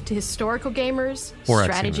homage to historical gamers, 4X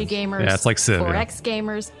strategy gamers, yeah, it's like Civ, 4X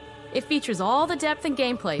gamers. It features all the depth and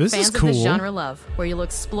gameplay this fans is cool. of this genre love, where you'll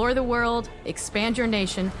explore the world, expand your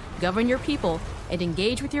nation, govern your people, and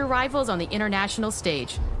engage with your rivals on the international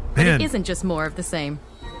stage. But Man. it isn't just more of the same.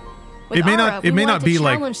 With It may ARA, not. we It may wanted not to be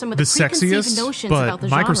like challenge some of the preconceived sexiest, notions but about the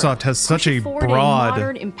genre, Microsoft has such a push it forward in broad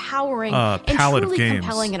modern, empowering, palette and of truly games.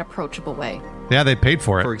 compelling and approachable way. Yeah, they paid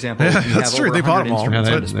for it. For example, Yeah, we have that's true. over They bought 100 them all. instruments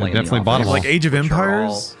Yeah, on they display in the definitely bought them office, all. Like Age of which are all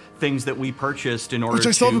Empires. things that we purchased in order Which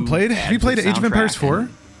I still haven't played. Have you played Age of Empires 4?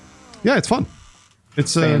 Yeah, it's fun.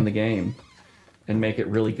 It's expand the game and make it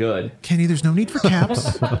really good. Kenny, there's no need for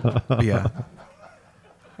caps. Yeah.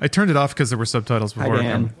 I turned it off because there were subtitles before. Hi,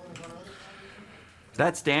 Dan.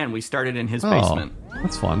 That's Dan. We started in his basement.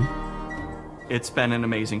 That's fun. It's been an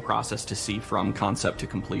amazing process to see from concept to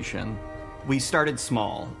completion. We started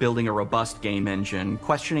small, building a robust game engine,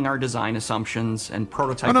 questioning our design assumptions, and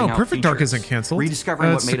prototyping Oh no, out Perfect Dark features, isn't canceled.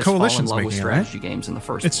 rediscovering what the made us fall in Coalition's love with making it, right? strategy games in the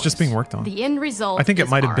first It's place. just being worked on. The end result I think it is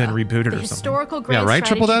might have been ARA, rebooted or the something. historical grade Yeah, right,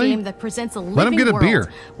 Triple strategy Daddy? game that presents a Let him living get a world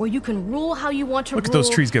beer. where you can rule how you want to Look rule at those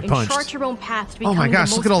trees get and punched. chart your own path to Oh my becoming gosh,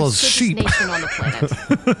 the look most at all those prestigious sheep. nation on the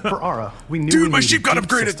planet. For ARA, we knew Dude, we my needed sheep got deep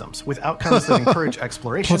upgraded. systems with outcomes that encourage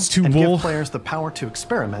exploration Plus 2 and wool. give players the power to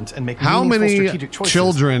experiment and make How meaningful many strategic choices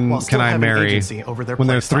children while still can I having marry agency over their when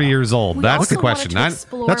they're play 3 style. years old? We That's the also question. wanted to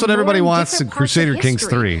explore That's what everybody more wants in different parts of Crusader Kings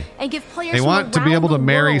history 3. and give players They from want to be around able to the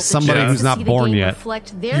marry world the somebody chance who's to not see the born game yet.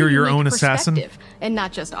 reflect their You're your unique own assassin. perspective, and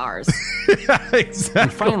not just ours. Exactly.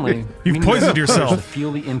 And finally, You've we need poisoned players yourself. to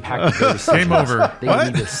feel the impact of their decisions. Game over. They What?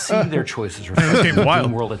 need to see their choices this reflected game's in the wild.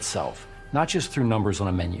 game world itself, not just through numbers on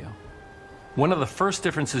a menu. One of the first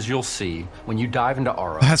differences you'll see when you dive into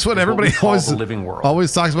ARA That's what is everybody we call always the living world. talks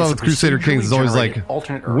about It's with a Crusader Kings. Is always like, procedurally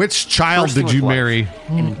alternate Earth, which child bursting did you with life, marry?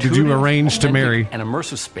 an Did you intuitive, arrange to authentic, marry? An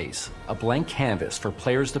immersive space, a blank canvas for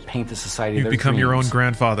players to paint the society You've of their become your own dreams. The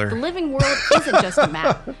grandfather. living world isn't just a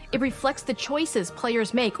map. It reflects the choices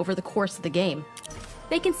players make over the course of the game.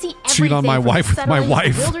 They can see everything Cheat on my from wife with my settling in the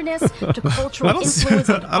wife. wilderness to cultural I don't see- influence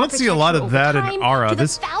and I don't see a lot of architecture that over in time ARA. to the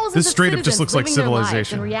This thousands of straight up just citizens looks like living their lives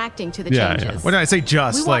Civilization. and reacting to the Yeah, changes. yeah. When I say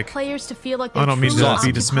just, We like, want players to feel like I they're don't mean to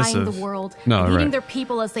truly be occupying dismissive. the world, No, leading right. their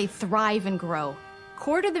people as they thrive and grow.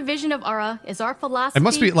 Core to the vision of ARA is our philosophy. It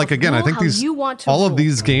must be like, of again, I rule think how these you want to all of rule.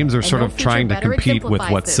 these games are And sort no of feature trying to better compete with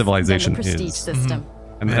exemplifies what this Civilization than the prestige is. system.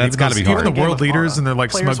 And Man, that's even got to those- be even hard. the world leaders and their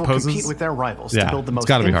like Players smug will poses. compete with their rivals Yeah, to build the it's most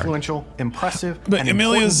gotta be hard. influential, impressive, But and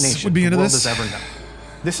Amelia's important nation would be the into world this. has ever known.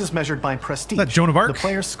 This is measured by prestige, That Joan of Arc? the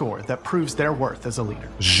player's score that proves their worth as a leader.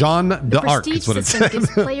 Jean The d'Arc prestige is what it system says.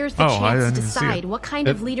 gives players the Oh, I chance to didn't see decide it. what kind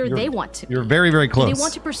of leader they want to be. You're very, very Do close. they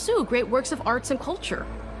want to pursue great works of arts and culture?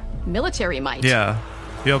 Military might. Yeah.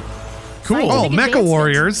 Yep. Cool. Oh, Scientific Mecha advancement.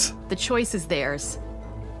 Warriors. The choice is theirs.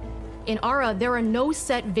 In ARA, there are no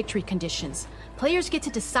set victory conditions. Players get to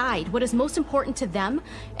decide what is most important to them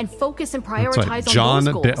and focus and right, prioritize John on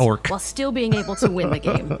those goals d'Arc. while still being able to win the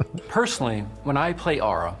game. Personally, when I play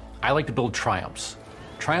ARA, I like to build triumphs.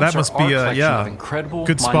 Triumphs That must are be our a collection yeah. of incredible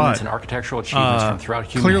Good monuments spot. and architectural achievements from throughout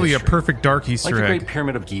human Clearly history. a perfect dark Easter Like the egg. Great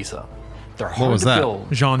Pyramid of Giza. They're hard was to that?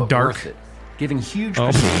 build, Jean but d'Arc? worth it, giving huge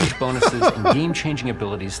prestige bonuses and game-changing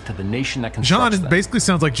abilities to the nation that John constructs them. basically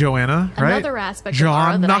sounds like Joanna, right? Another aspect of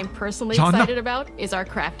ARA that Joanna- I'm personally Joanna- excited about is our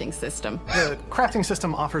crafting system. The crafting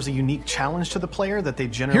system offers a unique challenge to the player that they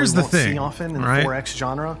generally Here's the won't thing, see often in right? the 4X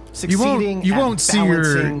genre. You Succeeding won't at see your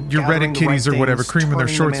balancing, Reddit gathering the kitties right or whatever things, creaming their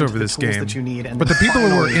turning shorts them over into this the tools game. that you need, and But the then people who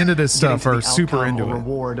are finally into this getting stuff to the are super outcome into or it.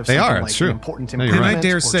 reward of They something are, like it's an true. important No, you're And right. I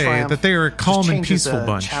dare improvement or say triumph that they are a just calm and changes peaceful the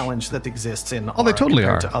bunch. challenge that exists in Oh, they ARA totally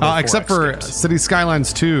are. compared to other Except 4X for games. City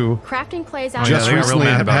Skylines 2. Crafting plays out Just they got real recently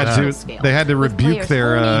mad had about that. they had to with rebuke players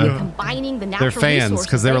their honing and combining the natural fans resources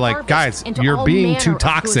because they were like, harvest guys, into you're all being manner too of goods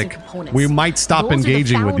and toxic. components. We might stop Those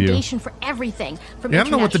engaging are the with you. foundation for everything, from Yeah, I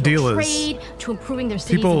don't know what the international deal is. trade to improving their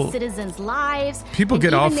cities People- and citizens' lives. People and get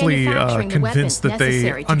even awfully manufacturing the convinced weapons that they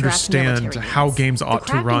necessary to draft understand military how units. games ought the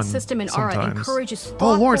to crafting run system in ARA sometimes. encourages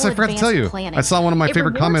Oh, Lawrence, I thoughtful, forgot to tell you. advanced planning. I saw one of my It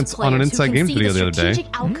favorite rewards comments on an players who Inside can Games see video the other day.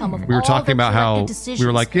 strategic outcome of We were all talking their about how collective we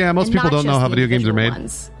were like, yeah, most decisions people and don't know not how just video the games are made. individual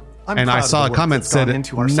ones. And I saw a comment said,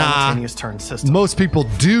 nah, most people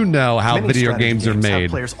do know how video games are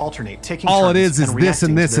made. All it is this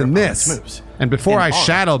and this and this. And before I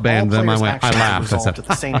shadow banned them, I laughed. I said, at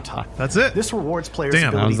the same time. That's it. This rewards players'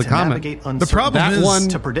 Damn, that was the comment. The problem is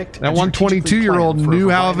to predict that 122-year-old knew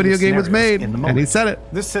how a video game was made, and he said it.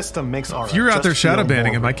 This system makes if you're out there shadow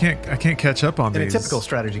banning him, I can't catch up on these. In a typical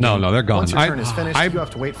strategy game, no, they're gone. Once your turn is finished, you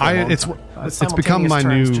have to wait for a long time. It's become my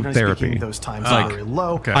new therapy.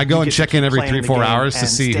 I go and check in every 3-4 hours to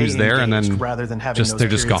see who's there, and then they're just gone. They're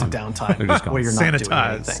just gone.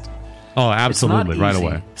 Sanitized. Oh, absolutely, right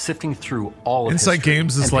away. Sifting through all of Inside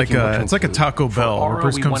Games is like a Taco Bell where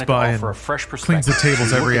Bruce comes by and cleans the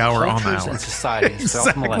tables every hour on the hour. Exactly,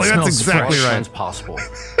 that's exactly right.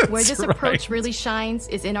 Where this approach really shines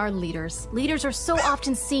is in our leaders. Leaders are so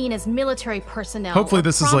often seen as military personnel. Hopefully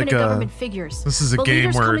this is like a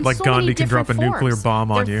game where like Gandhi can drop a nuclear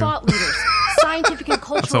bomb on you. Thought leaders, scientific and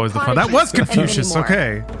cultural. That's always the fun. That was Confucius.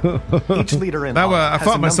 Okay. Each leader in I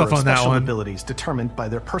fought myself on that one. Abilities determined by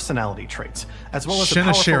their personality traits, as well as a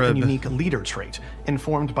powerful and unique leader trait,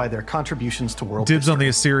 informed by their contributions to world Dibs history. on the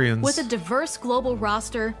Assyrians. With a diverse global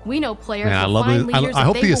roster, we know players I will love find it. leaders I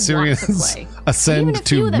hope that the they Assyrians will want to play. ascend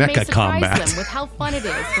to mecha combat. Them with how fun it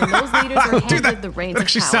is when those leaders are handed the reins That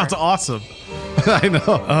actually of power. sounds awesome. I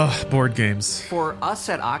know. Board games. For us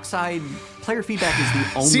at Oxide, player feedback is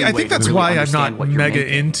the only See, I think that's why I'm not mega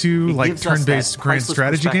into like turn-based grand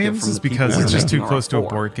strategy games, is because it's just too close to a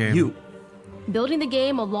board game. Building the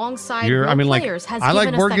game alongside players has I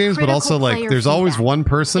like board games, but also like there's always one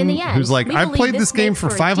person who's like, I've played this game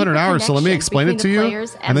for 500 hours, so let me explain it to you.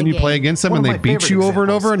 And then you play against them and they beat you over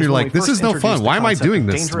and over, and you're like, this is no fun. Why am I doing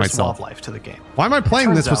this to myself? Why am I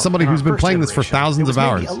playing this with somebody who's been playing this for thousands of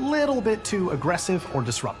hours? A little bit too aggressive or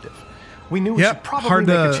disruptive. We knew we should probably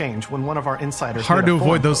make a change when one of our insiders hard to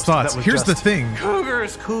avoid those thoughts. Here's the thing.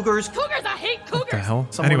 Cougars. I hate cougars. What the hell?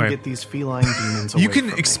 Someone anyway, get these feline demons you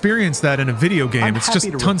can experience that in a video game. It's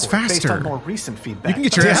just tons faster. You can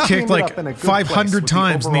get your ass kicked like 500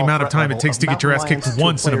 times in the amount of time it takes to get your ass kicked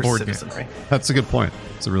once in a board game. That's a good point.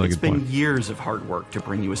 It's a really good point. It's been years of hard work to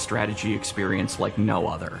bring you a strategy experience like no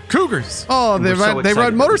other. Cougars. Oh, they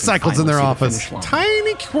ride motorcycles in their office.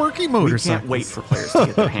 Tiny, quirky motorcycles. We can't wait for players to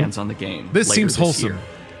get their hands on the game. This seems wholesome.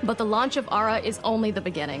 But the launch of Ara is only the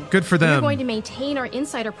beginning. Good for them. We're going to maintain our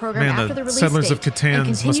insider program after the release Settlers date of Catan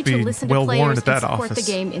must be well worn at that office. Support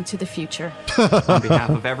the game into the future. On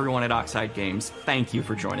behalf of everyone at Oxide Games, thank you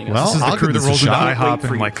for joining us. Well, this is the crew that rolls into IHOP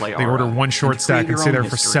and like they order one short stack and stay there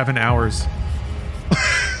for 7 hours.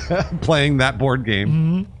 Playing that board game.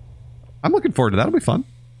 Mm-hmm. I'm looking forward to that. It'll be fun.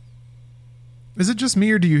 Is it just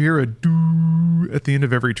me or do you hear a doo at the end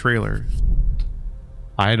of every trailer?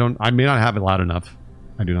 I may not have it loud enough.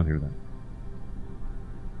 I do not hear that.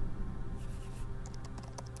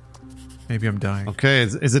 Maybe I'm dying. Okay,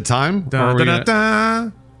 is it time?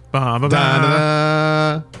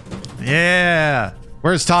 Yeah.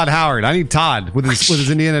 Where's Todd Howard? I need Todd with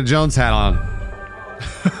his Indiana Jones hat on.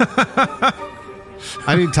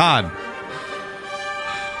 I need Todd.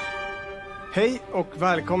 Hej och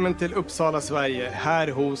välkommen till Uppsala, Sverige, här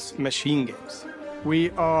hos Machine Games.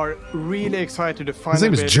 We are really excited to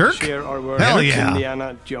finally share our work with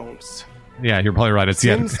Indiana Jones. Yeah, you're probably right. It's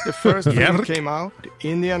Since the first film came out,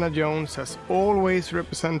 Indiana Jones has always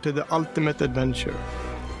represented the ultimate adventure.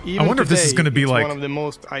 Even I wonder if this is going to be like one of the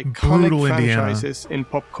most iconic franchises in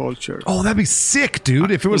pop culture. Oh, that'd be sick, dude!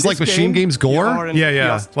 If it was like Machine Games gore,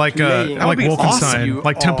 yeah, like Wolfenstein, awesome.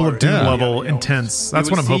 Like Temple of Doom level intense. That's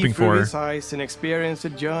what I'm hoping for. And experience a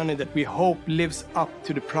journey that we hope lives up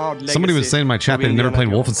to the proud legacy. Somebody was saying in my chat they'd never played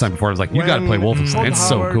Wolfenstein before. I was like, you got to play Wolfenstein. It's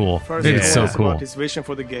so cool. It is so cool. His vision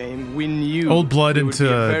for the game, we knew Old Blood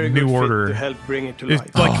into New Order to help bring it to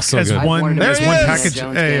life. Like so as one package.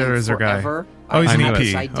 Hey, there's our guy. Oh, he's an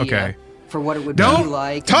EP. Okay. For what it would be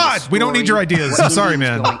like. Todd, we don't need your ideas. I'm sorry,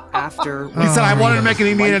 man. He said I wanted to make an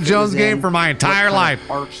Indiana Jones game for my entire life.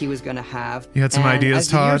 Arc he was going to have. You had some ideas,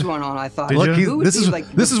 Todd. As the years went on, I thought, look, this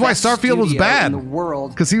is why Starfield was bad.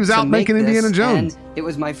 Because he was out making Indiana Jones. And it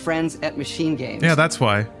was my friends at Machine Games. Yeah, that's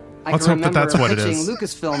why. Let's hope that's what it is.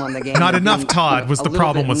 Lucasfilm on the game. Not enough, Todd, was the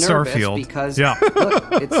problem with Starfield. Because, look,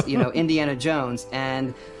 it's Indiana Jones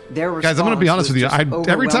and. Guys, I'm going to be honest with you.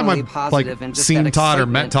 Every time I've like seen Todd or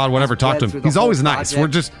met Todd, whatever, talked to him, he's always nice. We're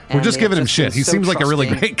just giving him shit. He seems like a really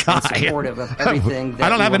great guy. I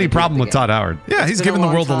don't have any problem with Todd Howard. Yeah, he's given the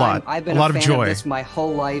world a lot of joy. My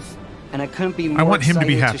whole life, and I couldn't be more I want him to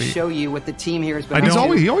be happy. To show you what the team here has been.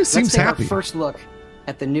 He always seems happy. First look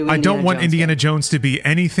at the new I don't want Indiana Jones to be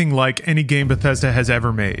anything like any game Bethesda has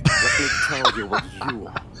ever made. Let me tell you what you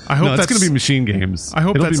want. I hope that's going to be Machine Games. I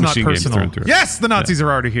hope that's not personal. Yes, the Nazis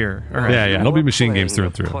are already here. All right. Yeah, it'll be Machine Games through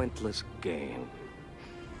and through. Pointless game.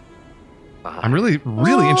 I'm really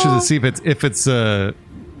interested to see if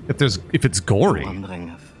it's gory.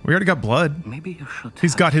 We already got blood. Maybe you should.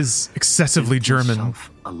 He's got his excessively German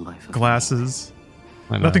glasses.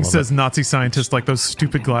 Nothing says Nazi scientist like those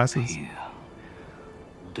stupid glasses.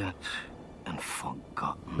 Dead and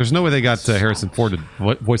forgotten. There's no way they got Harrison Ford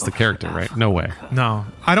to voice the character, right? No way. No,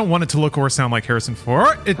 I don't want it to look or sound like Harrison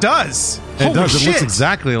Ford. It does. It does. Shit. It looks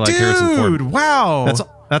exactly like Harrison Ford. Dude, wow.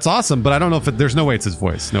 That's awesome, but I don't know if there's no way it's his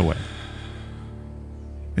voice. No way.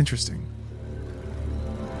 Interesting.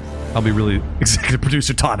 I'll be really executive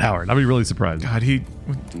producer Todd Howard. I'll be really surprised. God, he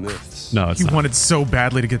wanted so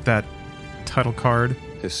badly to get that title card.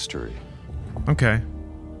 History. Okay,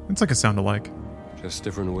 it's like a sound alike. Just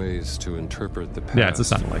different ways to interpret the past. Yeah, it's a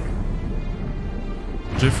sound alike.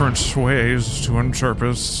 Different ways to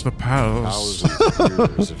interpret the past. Thousands of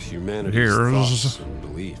years of humanity's thoughts and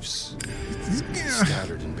beliefs,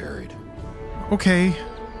 scattered and buried. Okay.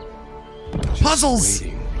 Just puzzles.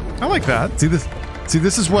 Waiting. I like that. See,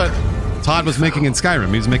 this is what Todd was making in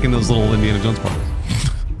Skyrim. He was making those little Indiana Jones puzzles.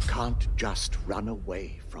 You can't just run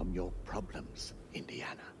away from your problems,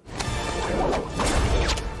 Indiana.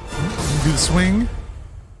 Do the swing.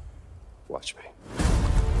 Watch me.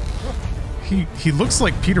 He looks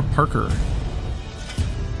like Peter Parker.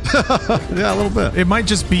 Yeah, a little bit. It might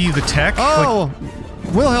just be the tech. Oh,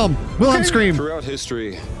 Wilhelm scream. Throughout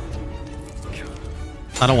history,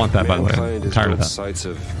 I don't want that, by the way. I'm tired of that. Sites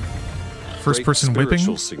of first-person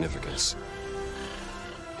whipping. Significance.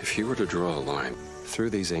 If you were to draw a line through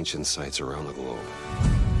these ancient sites around the globe,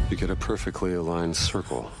 you get a perfectly aligned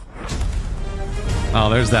circle. Oh,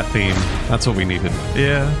 there's that theme. That's what we needed.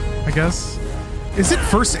 Yeah, I guess. Is it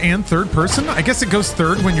first and third person? I guess it goes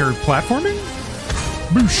third when you're platforming?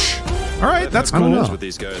 Boosh. All right, that's cool. I've with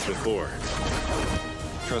these guys before.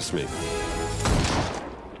 Trust me.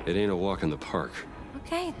 It ain't a walk in the park.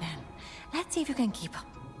 Okay, then. Let's see if you can keep up.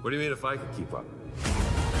 What do you mean if I can keep up?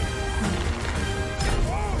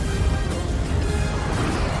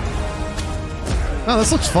 Oh,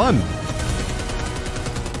 this looks fun.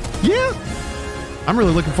 Yeah. I'm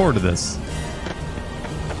really looking forward to this.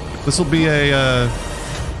 This will be a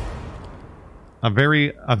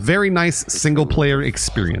very nice single player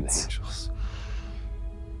experience.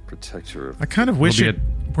 Protector. I kind of wish it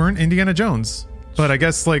weren't Indiana Jones, but I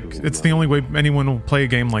guess it's the only way anyone will play a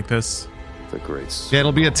game like this. The greats. Yeah,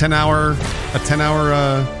 it'll be a 10 hour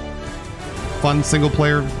fun single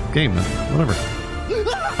player game. Whatever.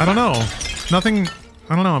 I don't know. Nothing.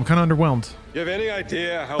 I don't know. I'm kind of underwhelmed. You have any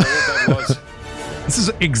idea how old that was? This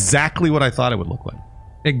is exactly what I thought it would look like.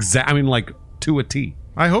 I mean, like to a T.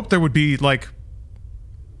 I hope there would be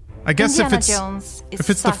I guess if it's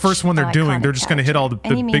the first one they're doing, they're just going to hit all the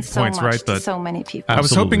big points, right? But so many people. I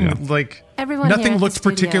was hoping nothing looked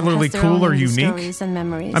particularly cool or unique.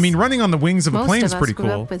 I mean, running on the wings of a plane is pretty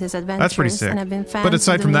cool. That's pretty sick. But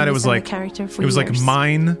aside from that, it was like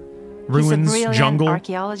mine, ruins, jungle.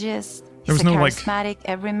 Archaeologist. There was no charismatic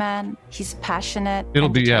everyman. He's passionate. It'll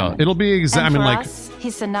be I mean,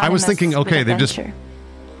 I was thinking, okay, they just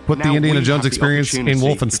put the Indiana Jones experience in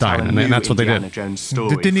Wolfenstein, and that's what they did. It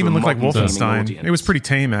didn't even look like Wolfenstein. It was pretty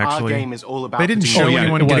tame, actually. They didn't show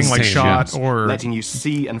anyone getting shot or letting you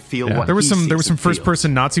see and feel. Yeah. There was some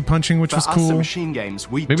first-person Nazi punching, which was cool.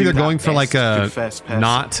 Maybe they're going for like a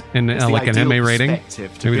not in like an MA rating.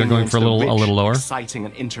 Maybe they're going for a little lower. Exciting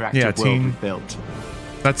and interactive teen.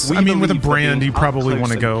 That's. I mean, with a brand, you probably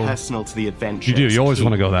want to go personal to the adventure. You do. You always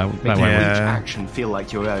want to go that way. Each action feel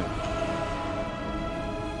like your own.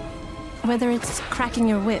 Whether it's cracking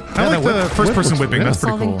your whip. I like the first-person whipping. That's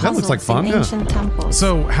pretty cool. That looks like fun. Yeah.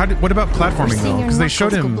 So, what about platforming though? Because they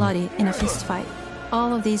showed him bloody in a fist fight.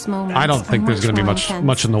 All of these moments. I don't think there's going to be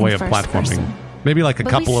much in the way of platforming. Maybe like a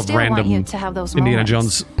couple of random Indiana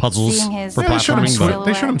Jones puzzles for platforming. But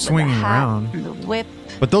they showed him swinging around. The whip.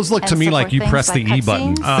 But those look to me like you press the E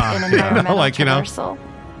button.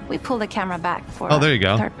 We pull the camera back for there you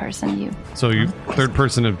go. Third-person view. So third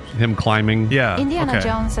person of him climbing. Yeah. Indiana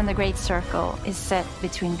Jones and the Great Circle is set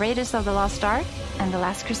between Raiders of the Lost Ark and The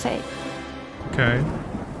Last Crusade. Okay.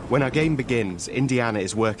 When our game begins, Indiana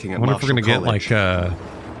is working at Marshall College. I wonder if we're going to get like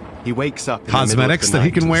he wakes up in cosmetics the that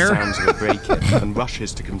he can wear sounds of a break-in and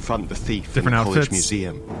rushes to confront the thief in the college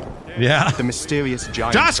museum. Yeah. The mysterious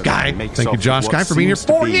giant Josh Guy. Thank you, Josh Guy, for being here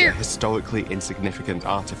 4 years. A historically insignificant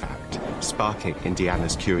artifact, sparking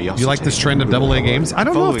Indiana's curiosity. You like this trend of AA games? I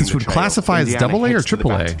don't know if this would classify as AA or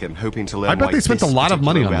AAA. I bet they spent a lot of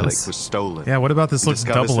money on this. Yeah, what about this looks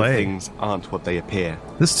AA? Things aren't what they appear.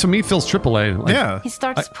 This to me feels AAA. Like, yeah. He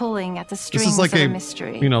starts pulling at the strings this is like of a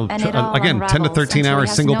mystery. You know, again, 10 to 13 hour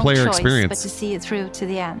single player experience. But to see it through to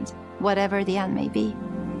the end, whatever the end may be.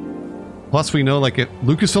 Plus, we know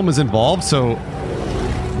Lucasfilm is involved, so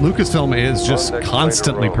Lucasfilm is just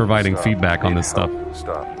constantly providing feedback on this stuff.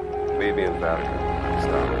 Stop. Maybe in Vatican.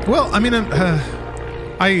 Stop. Well, I mean,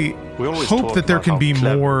 I hope that there can be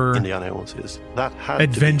more adventures,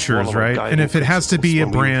 right? And if it has to be a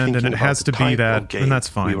brand and it has to be that, then that's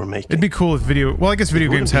fine. It'd be cool if I guess video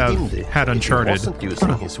games have had Uncharted.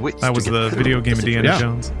 That was the video game Indiana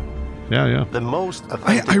Jones. Yeah. The most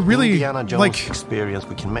I really Indiana Jones experience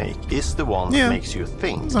we can make is the one that makes you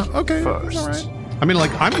think first. All right. I mean,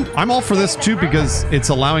 I'm all for this too because it's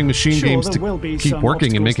allowing Machine Games to keep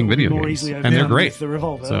working and making video games, and they're great. The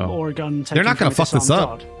revolver so or a gun they're not going to fuck this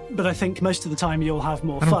up. But I think most of the time you'll have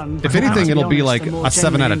more fun. If anything, it'll be like a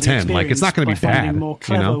 7 out of 10. Like it's not going to be bad. More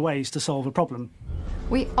clever ways to solve a problem.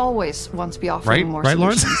 We always want to be offering more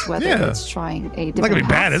solutions, whether it's trying a different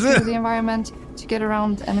path through the environment to get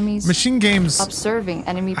around enemies. Machine Games observing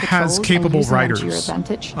enemy patrols has capable and using writers. Them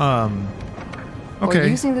to your advantage. Okay. Or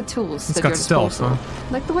using the tools it's at got your disposal,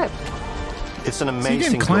 stealth, like the whip. It's an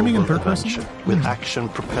amazing climbing in third adventure with action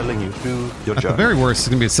propelling you through your journey. At the very worst, it's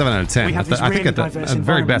going to be a 7 out of 10. I think at the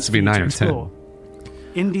very best, it'd be 9 or 10.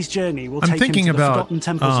 Indy's journey will I'm take thinking him to about the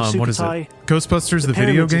temples of what is it? Sukhothai, Ghostbusters, the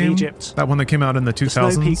video game, that one that came out in the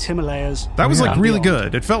 2000s. Snow-peaked Himalayas. That was like really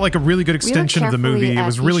good. It felt like a really good extension of the movie. It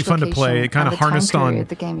was really fun to play. It kind of harnessed on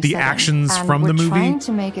the actions from the movie.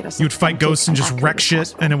 You'd fight ghosts and just wreck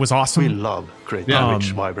shit, and it was awesome. We love great,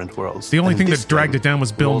 rich, vibrant worlds. The only thing that dragged it down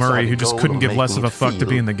was Bill Murray, who just couldn't give less of a fuck to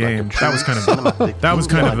be in the game. That was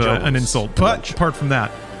kind of an insult. But apart from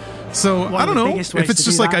that. So, I don't know if it's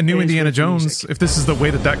just like a new Indiana Jones, if this is the way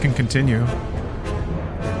that can continue.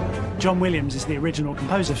 John Williams is the original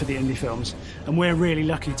composer for the Indy films, and we're really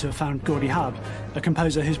lucky to have found Gordy Hub, a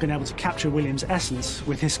composer who's been able to capture Williams' essence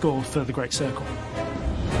with his score for The Great Circle.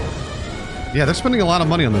 Yeah, they're spending a lot of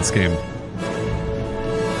money on this game.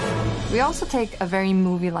 We also take a very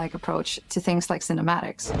movie-like approach to things like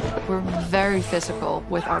cinematics. We're very physical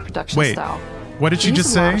with our production style. What did you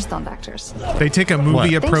just say? Stunt actors. They take a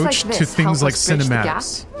movie approach to things like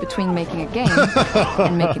cinematics. Between making a game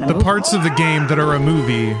and making a movie. The parts of the game that are a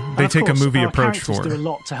movie, they take a movie approach for. Do a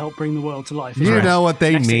lot to help bring the world to life. You know what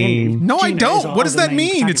they mean. No, I don't. What does that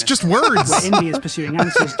mean? It's just words. Where Indy is pursuing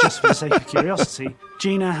answers just for the sake of curiosity,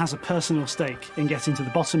 Gina has a personal stake in getting to the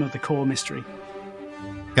bottom of the core mystery.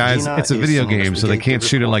 Guys, it's a video game, so they can't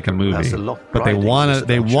shoot it like a movie. But they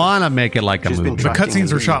wanna make it like a movie. The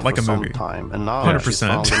cutscenes are shot like a movie.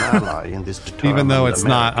 100%. Even though it's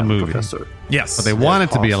not a movie. Yes. But they want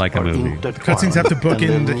it to be like a movie. The cutscenes have to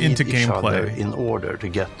bookend into gameplay. In order to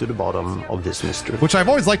get to the bottom of this mystery. Which I've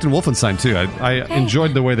always liked in Wolfenstein too. I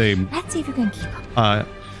enjoyed the way they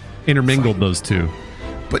intermingled those two.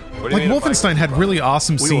 But like Wolfenstein had really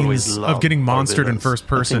awesome scenes of getting monstered in first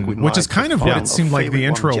person, which is kind of what it seemed like the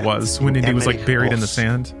intro was when Indy was like buried in the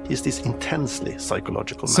sand. He's this intensely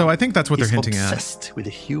psychological man. So I think that's what they're hinting at. He's obsessed with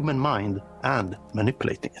the human mind and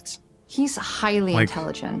manipulating it. He's highly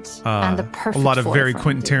intelligent and the perfect a lot of very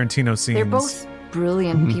boyfriend, Quentin Tarantino scenes. They're both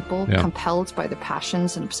brilliant people, compelled by their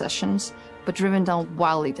passions and obsessions, but driven down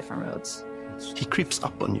wildly different roads. He creeps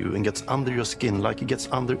up on you and gets under your skin like he gets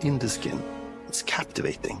under Indy's skin. It's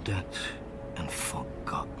captivating. Dead and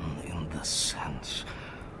forgotten in the sands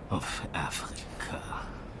of Africa.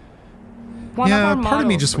 Yeah, part of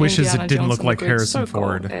me just wishes it didn't look like Harrison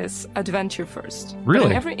Ford. Is adventure first. Really?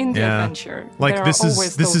 In every Indy adventure, like this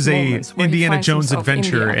is a Indiana Jones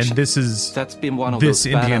adventure, and this is this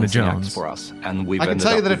Indiana Jones for us. And we've I can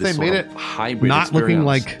tell you that if they made it not looking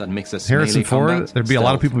like Harrison Ford, there'd be a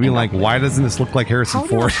lot of people being like, "Why doesn't this look like Harrison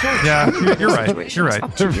Ford?" Yeah, you're right. You're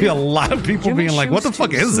right. There'd be a lot of people being like, "What the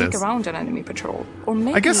fuck is this?" Around an enemy patrol, or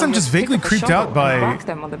I guess I'm just vaguely creeped out by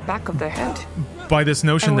them on the back of their head. By this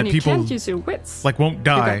notion that people wits, like won't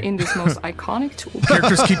die. Indy's most iconic tool.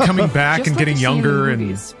 Characters keep coming back and getting younger,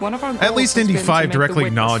 and at least Indy 5 directly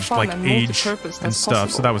acknowledged like age and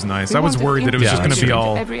stuff, so that was nice. I was worried that it was just going to be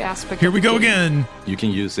all, here we go again. You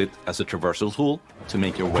can use it as a traversal tool to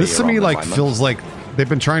make your way. This to me like feels like they've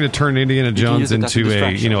been trying to turn Indiana Jones into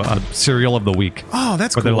a serial of the week. Oh,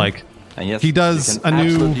 that's cool. They're like, he does a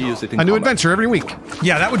new adventure every week.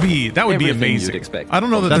 Yeah, that would be amazing. I don't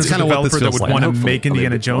know that there's a developer that would want to make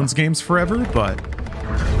Indiana Jones games forever, but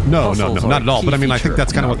No, not at all. But I mean, I think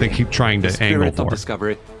that's kind of what they keep trying to angle for.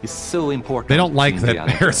 Discovery is so important. They don't like that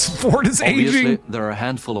Harrison Ford is aging. There are a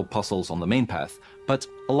handful of puzzles on the main path, but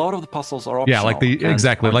a lot of the puzzles are optional. Yeah, like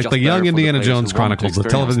the Young Indiana Jones Chronicles, the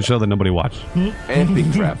television show that nobody watched.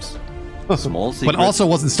 Epic traps. Small secrets, but also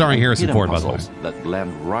wasn't starring Harrison Ford, by the way. That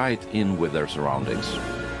blend right in with their surroundings.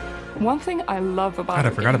 One thing I love about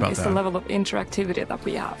it is the level of interactivity that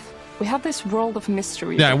we have. We have this world of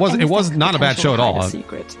mystery. Yeah, it was not a bad show at all.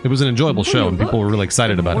 It was an enjoyable show, and people were really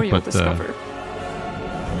excited about it. But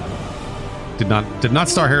did not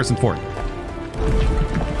star Harrison Ford.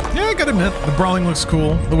 Yeah, I gotta admit, the brawling looks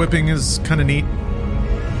cool. The whipping is kind of neat.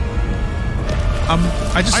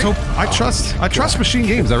 I trust Machine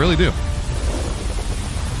Games. I really do.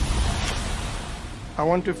 I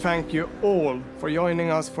want to thank you all for joining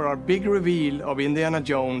us for our big reveal of Indiana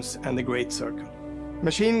Jones and the Great Circle.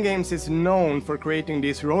 Machine Games is known for creating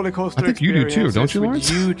these roller coaster experiences you do too, don't you, Lawrence?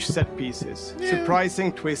 With huge set pieces,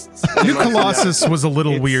 surprising twists. New Colossus was a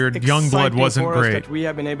little weird. Youngblood wasn't great. We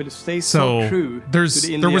have been able to stay so true there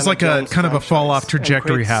was like a kind of a fall off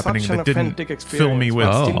trajectory happening that didn't fill me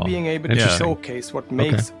with still being able to showcase what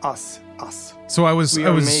makes us us. So I was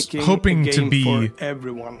hoping to be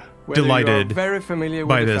everyone, delighted very familiar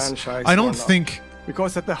by with this. The franchise I don't think.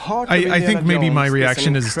 Because at the heart of I think maybe Jones my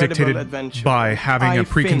reaction is dictated adventure. by having a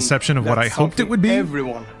preconception of what I hoped it would be,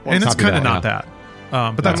 and it's kind of not that.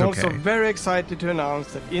 But that's okay. I'm also very excited to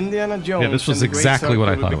announce that Indiana Jones. Yeah, this was exactly what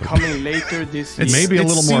I thought it would be. Coming later this year. Maybe a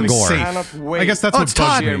little more gore. I guess that's what's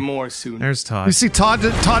Todd. more soon. There's Todd. You see, Todd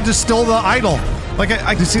just stole the idol. Like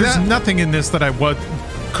there's nothing in this that I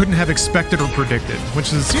couldn't have expected or predicted,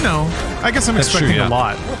 which is, I guess I'm expecting a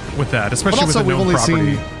lot with that, especially with the known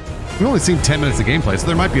property. We've only seen 10 minutes of gameplay, so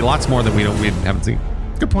there might be lots more that we haven't seen.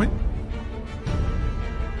 Good point.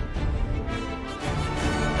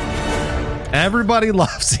 Everybody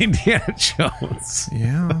loves Indiana Jones.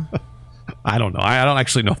 Yeah. I don't know. I don't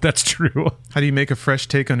actually know if that's true. How do you make a fresh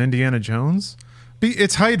take on Indiana Jones?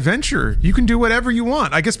 It's high adventure. You can do whatever you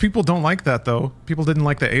want. I guess people don't like that, though. People didn't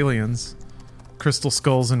like the aliens, crystal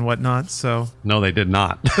skulls and whatnot, so... No, they did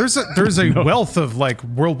not. There's a wealth of, like,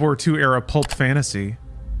 World War II era pulp fantasy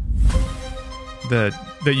that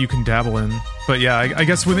you can dabble in. But yeah, I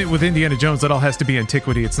guess with Indiana Jones, that all has to be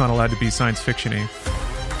antiquity. It's not allowed to be science fiction-y.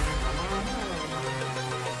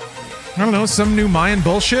 I don't know, some new Mayan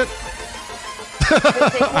bullshit?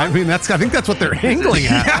 I think that's what they're angling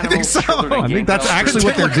at. Yeah, I think so. I think that's actually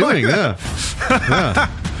what they're doing, yeah.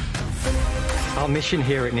 Our mission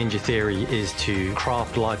here at Ninja Theory is to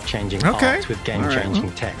craft life-changing art with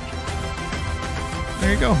game-changing tech.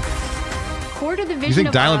 There you go. You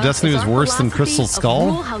think Dial of Destiny is worse than Crystal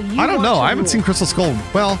Skull? I don't know. I haven't seen Crystal Skull.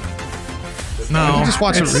 Well, no. You just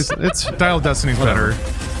watch it. It's Dial of Destiny's better.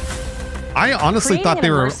 I honestly thought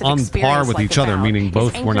they were on par with each other, meaning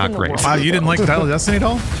both were not great. Wow, you didn't like Dial of Destiny at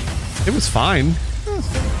all? It was fine.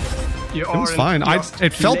 It was fine.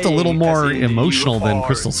 It felt a little more emotional than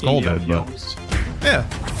Crystal Skull did, but yeah.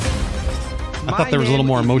 I thought there was a little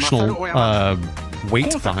more emotional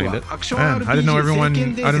weight behind it. Man, I didn't know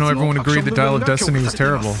everyone agreed that Dial of Destiny was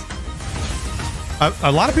terrible.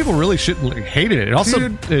 A lot of people really hated it. It also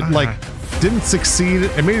didn't succeed.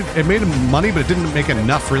 It made money, but it didn't make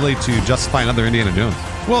enough really to justify another Indiana Jones.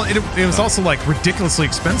 Well, it was also like ridiculously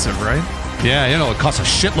expensive, right? Yeah, it cost a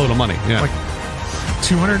shitload of money. Yeah, like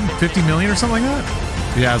 250 million or something like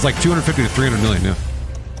that. Yeah, it was like 250 to 300 million. Yeah.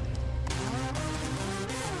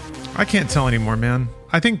 I can't tell anymore, man.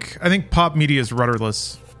 I think pop media is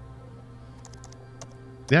rudderless.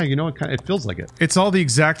 Yeah, it feels like it. It's all the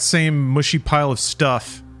exact same mushy pile of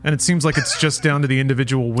stuff, and it seems like it's just down to the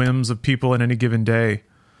individual whims of people in any given day.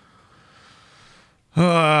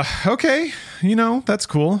 Okay, that's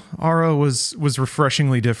cool. Aura was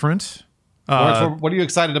refreshingly different. What are you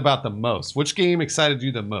excited about the most? Which game excited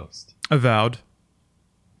you the most? Avowed.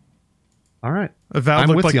 All right. Avowed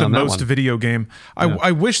looked like the most video game. Yeah.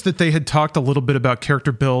 I wish that they had talked a little bit about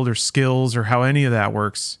character build or skills or how any of that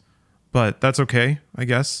works, but that's okay, I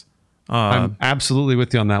guess. I'm absolutely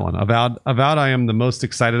with you on that one. Avowed I am the most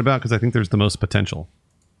excited about because I think there's the most potential.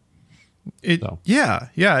 Yeah.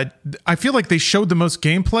 I feel like they showed the most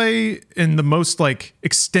gameplay in the most like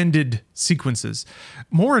extended sequences.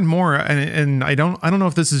 More and more, and I don't know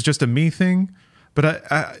if this is just a me thing, but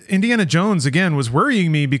Indiana Jones again was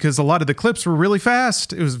worrying me because a lot of the clips were really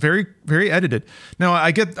fast. It was very, very edited. Now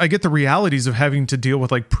I get the realities of having to deal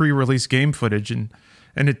with like pre-release game footage and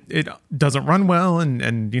it doesn't run well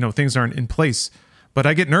and things aren't in place. But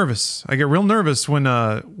I get nervous. I get real nervous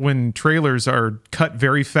when trailers are cut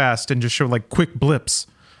very fast and just show like quick blips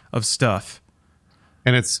of stuff.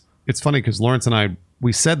 And it's funny because Lawrence and I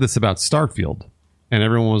we said this about Starfield, and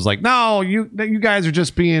everyone was like, "No, you guys are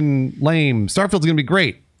just being lame. Starfield's gonna be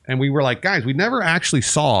great." And we were like, "Guys, we never actually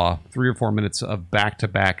saw 3 or 4 minutes of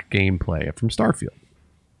back-to-back gameplay from Starfield."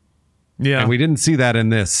 Yeah, and we didn't see that in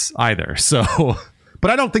this either. So,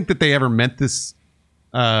 but I don't think that they ever meant this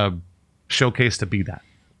showcase to be that.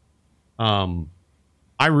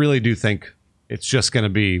 I really do think it's just going to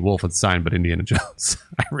be Wolfenstein, but Indiana Jones.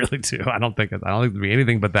 I really do. I don't think it'll be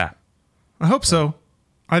anything but that. I hope so.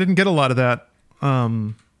 I didn't get a lot of that,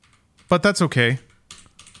 but that's okay.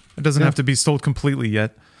 It doesn't have to be sold completely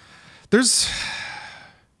yet. There's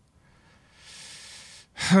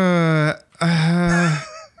I'm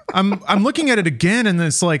looking at it again, and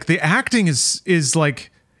it's like the acting is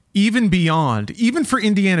like even beyond, even for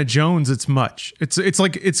Indiana Jones, it's much. It's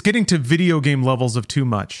like it's getting to video game levels of too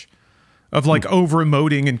much, of like over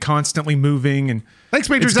emoting and constantly moving, and thanks,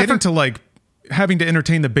 Major. It's getting to like having to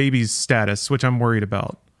entertain the baby's status, which I'm worried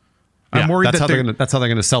about. I'm worried that's how they're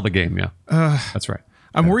gonna sell the game. Yeah, that's right.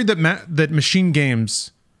 I'm worried that Machine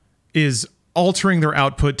Games is altering their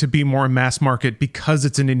output to be more mass market because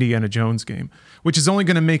it's an Indiana Jones game, which is only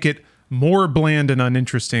going to make it more bland and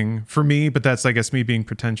uninteresting for me. But that's, I guess, me being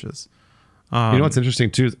pretentious. You know what's interesting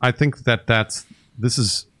too? I think this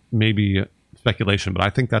is maybe speculation, but I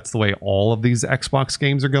think that's the way all of these Xbox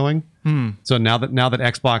games are going. So now that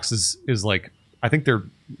Xbox is like, I think they're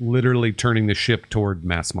literally turning the ship toward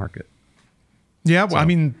mass market. Yeah, well, I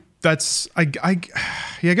mean, that's I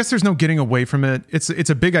guess there's no getting away from it. It's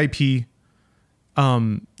a big IP.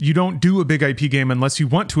 You don't do a big IP game unless you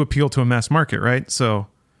want to appeal to a mass market, right? So,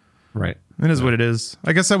 right, it is what it is.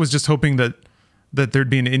 I guess I was just hoping that there'd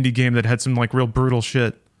be an indie game that had some like real brutal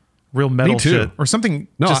shit, real metal shit, or something.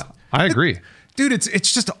 No, I agree, dude.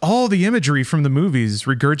 It's just all the imagery from the movies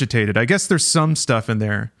regurgitated. I guess there's some stuff in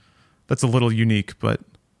there that's a little unique, but.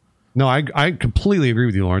 No, I completely agree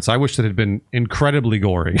with you, Lawrence. I wish that it had been incredibly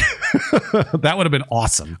gory. That would have been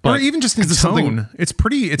awesome. Or even just in tone. It's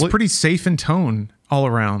pretty safe in tone all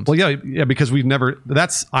around. Well, yeah, because we've never.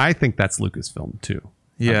 I think that's Lucasfilm too.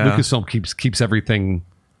 Yeah, Lucasfilm keeps everything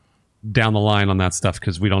down the line on that stuff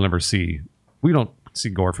because we don't see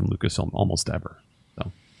gore from Lucasfilm almost ever.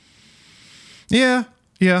 So. Yeah.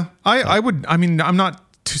 I mean, I'm not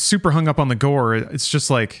super hung up on the gore. It's just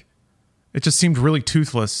like. It just seemed really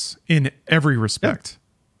toothless in every respect.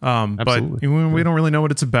 Yeah, but we don't really know what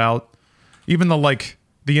it's about. Even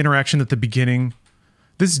the interaction at the beginning,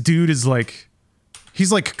 this dude is like,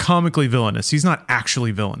 he's like comically villainous. He's not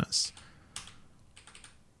actually villainous.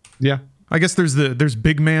 Yeah. I guess there's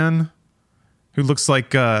Big Man, who looks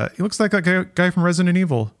like a guy from Resident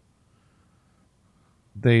Evil.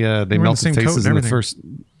 They melted faces in the first.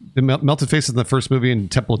 The melted faces in the first movie in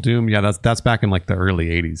Temple of Doom. Yeah, that's back in like the early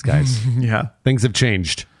 80s, guys. Yeah. Things have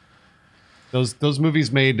changed. Those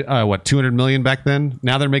movies made, 200 million back then?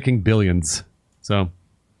 Now they're making billions. So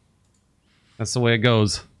that's the way it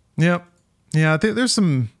goes. Yep. Yeah, there's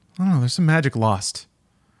some magic lost.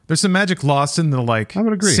 There's some magic lost in the I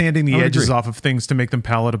would agree. Sanding the edges off of things to make them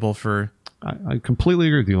palatable for... I completely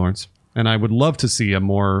agree with you, Lawrence. And I would love to see a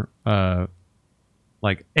more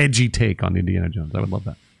edgy take on Indiana Jones. I would love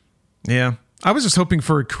that. Yeah, I was just hoping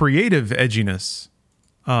for creative edginess,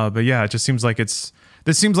 but yeah, it just seems like this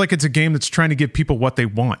seems like it's a game that's trying to give people what they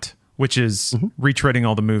want, which is retreading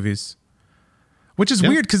all the movies, which is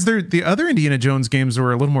weird because the other Indiana Jones games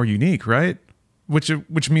were a little more unique, right?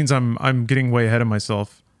 Which means I'm getting way ahead of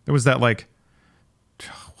myself. There was that what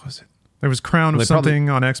was it? There was Crown of something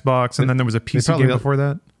on Xbox, and then there was a PC game before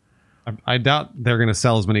that. I doubt they're going to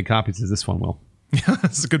sell as many copies as this one will. Yeah,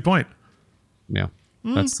 that's a good point. Yeah.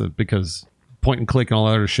 That's because point and click and all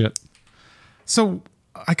that other shit. So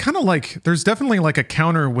I kind of there's definitely like a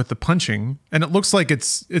counter with the punching, and it looks like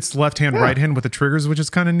it's left hand, right hand with the triggers, which is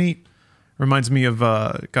kind of neat. Reminds me of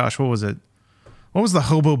what was it? What was the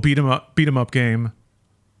Hobo beat 'em up game?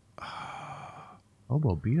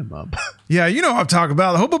 Hobo beat 'em up. Yeah, you know what I'm talking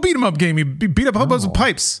about. The Hobo beat 'em up game. You beat up hobos with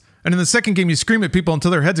pipes, and in the second game you scream at people until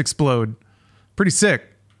their heads explode. Pretty sick.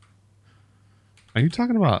 Are you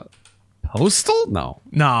talking about Postal? No.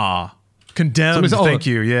 Nah. Condemned. Thank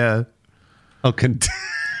you. Yeah. Oh,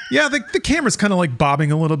 yeah, the camera's kind of like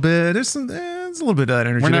bobbing a little bit. There's a little bit of that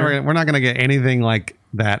energy. We're not going to get anything like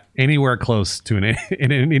that anywhere close to an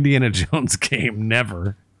Indiana Jones game.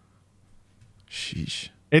 Never. Sheesh.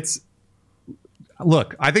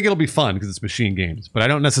 Look, I think it'll be fun because it's Machine Games, but I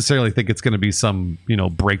don't necessarily think it's going to be some,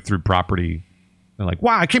 breakthrough property. They're like,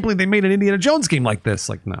 wow, I can't believe they made an Indiana Jones game like this.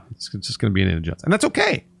 Like, no, it's just going to be Indiana Jones. And that's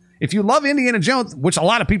okay. If you love Indiana Jones, which a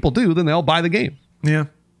lot of people do, then they'll buy the game. Yeah.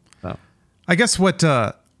 So. I guess what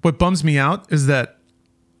bums me out is that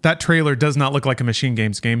that trailer does not look like a Machine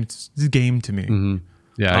Games game to me. Mm-hmm.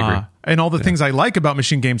 Yeah, I agree. And all the things I like about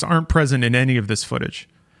Machine Games aren't present in any of this footage.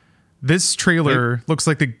 This trailer looks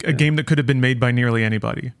like a game that could have been made by nearly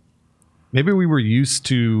anybody. Maybe we were used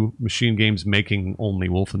to Machine Games making only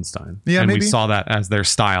Wolfenstein. Yeah, and maybe. We saw that as their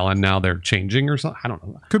style, and now they're changing or something. I don't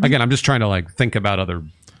know. Again, I'm just trying to like think about other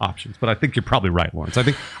options, but I think you're probably right, Lawrence. I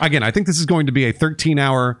think this is going to be a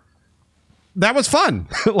 13-hour. That was fun.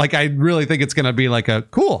 Like, I really think it's going to be like a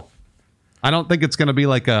cool. I don't think it's going to be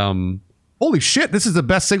like holy shit, this is the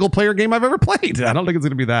best single player game I've ever played. I don't think it's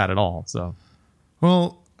going to be that at all. So,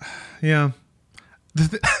 well, yeah,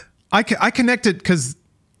 I connected because.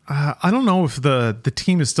 I don't know if the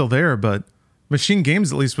team is still there, but Machine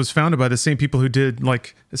Games at least was founded by the same people who did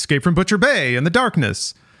like Escape from Butcher Bay and The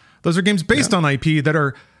Darkness. Those are games based on IP that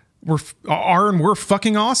are and were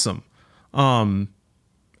fucking awesome. And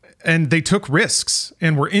they took risks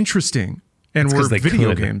and were interesting and were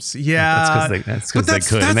video games. Yeah, that's because they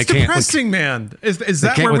could. That's and they can't, depressing, man. Is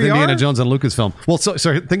that where we with are? Indiana Jones and Lucasfilm? Well, so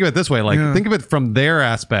think of it this way. Like, think of it from their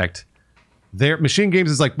aspect. Their Machine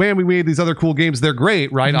Games is like, man, we made these other cool games. They're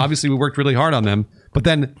great, right? Mm-hmm. Obviously, we worked really hard on them. But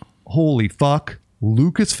then, holy fuck,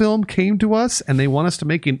 Lucasfilm came to us and they want us to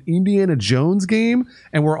make an Indiana Jones game,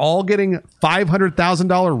 and we're all getting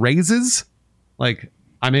 $500,000 raises. Like,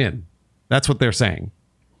 I'm in. That's what they're saying,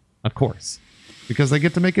 of course, because they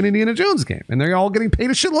get to make an Indiana Jones game, and they're all getting paid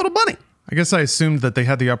a shitload of money. I guess I assumed that they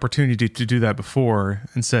had the opportunity to do that before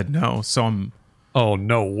and said no. So I'm. Oh,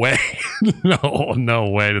 no way. no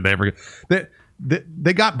way did they ever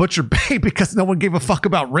they got Butcher Bay because no one gave a fuck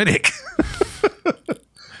about Riddick.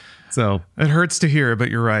 So it hurts to hear,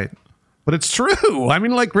 but you're right. But it's true. I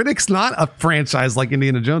mean, like, Riddick's not a franchise like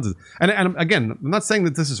Indiana Jones is. And again, I'm not saying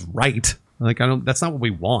that this is right. Like, that's not what we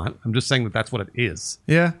want. I'm just saying that that's what it is.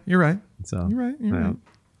 Yeah, you're right. So you're right.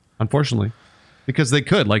 Unfortunately, because they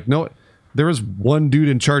could, like, there was one dude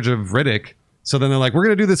in charge of Riddick. So then they're like, we're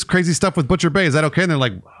going to do this crazy stuff with Butcher Bay. Is that okay? And they're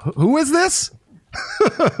like, who is this?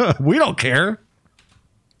 We don't care.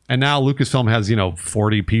 And now Lucasfilm has,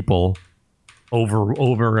 40 people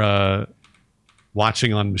over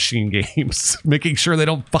watching on Machine Games, making sure they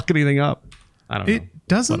don't fuck anything up. I don't know. It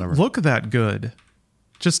doesn't look that good.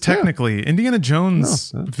 Just technically. Yeah. Indiana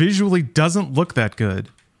Jones visually doesn't look that good.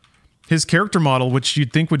 His character model, which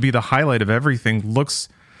you'd think would be the highlight of everything, looks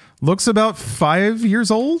about 5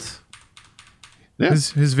 years old. Yeah.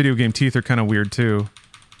 His video game teeth are kind of weird too.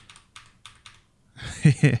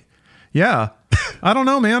 Yeah. I don't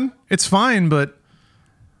know, man. It's fine, but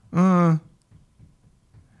I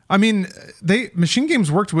mean, Machine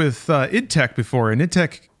Games worked with id Tech before, and id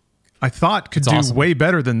Tech I thought could do awesome. Way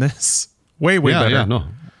better than this. Way better. Yeah, no.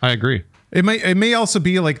 I agree. It may also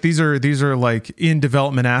be like these are like in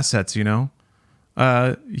development assets, It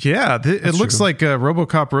looks like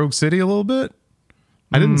RoboCop Rogue City a little bit.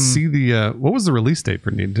 I didn't see the what was the release date for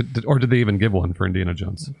Indiana, or did they even give one for Indiana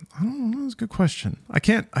Jones? I don't know. That's a good question. I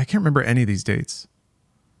can't remember any of these dates.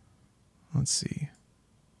 Let's see.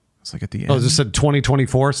 It's like at the end. Oh, it just said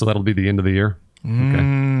 2024, so that'll be the end of the year.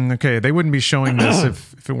 Okay. They wouldn't be showing this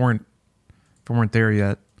if it weren't there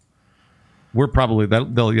yet. We're probably that'll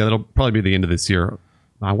probably be the end of this year.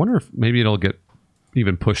 I wonder if maybe it'll get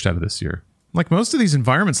even pushed out of this year. Like, most of these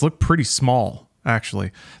environments look pretty small.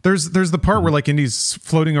 Actually, there's the part where like Indy's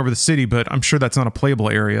floating over the city, but I'm sure that's not a playable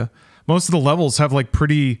area. Most of the levels have like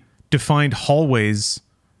pretty defined hallways,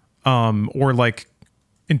 or like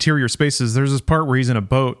interior spaces. There's this part where he's in a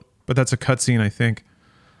boat, but that's a cutscene, I think.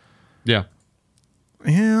 Yeah.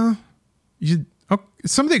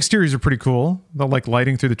 Some of the exteriors are pretty cool. The like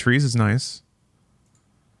lighting through the trees is nice.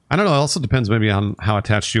 I don't know. It also depends maybe on how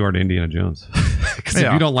attached you are to Indiana Jones. Because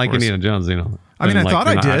if you don't like Indiana Jones, I mean, I thought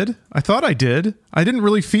I did. I didn't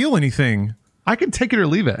really feel anything. I can take it or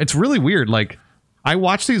leave it. It's really weird. Like, I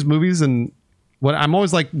watch these movies and I'm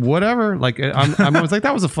always like, whatever. Like, I'm always like,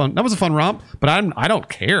 that was a fun romp. But I don't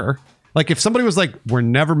care. Like, if somebody was like, we're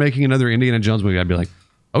never making another Indiana Jones movie, I'd be like,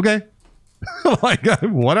 okay, like,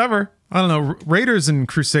 whatever. I don't know. Raiders and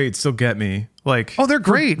Crusade still get me. Like, oh, they're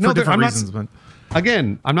great. For different reasons. But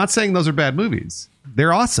again, I'm not saying those are bad movies.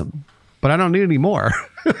 They're awesome. But I don't need any more.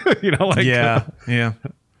 Yeah. Yeah.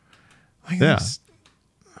 I guess.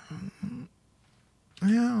 Yeah, I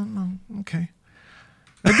don't know. Okay.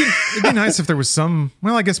 It'd be nice if there was some.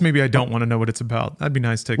 Well, I guess maybe I don't want to know what it's about. That'd be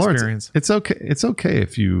nice to experience. Lawrence, it's okay. It's okay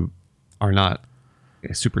if you are not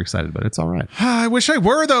super excited, but it's all right. I wish I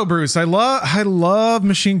were, though, Bruce. I love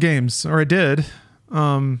Machine Games, or I did,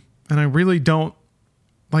 and I really don't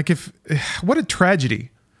like. What a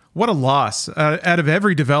tragedy. What a loss out of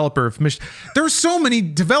every developer. There's so many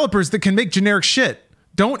developers that can make generic shit.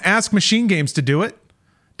 Don't ask Machine Games to do it.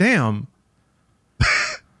 Damn.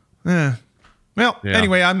 Yeah. Well,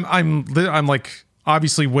 anyway, I'm like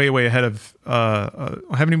obviously way ahead of. I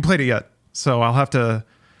haven't even played it yet, so I'll have to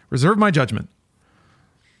reserve my judgment.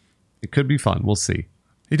 It could be fun. We'll see.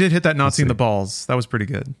 He did hit that Nazi in the balls. That was pretty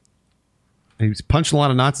good. He was punching a lot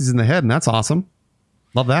of Nazis in the head, and that's awesome.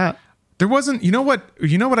 Love that. There wasn't. You know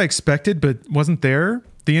what I expected, but wasn't there?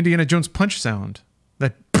 The Indiana Jones punch sound.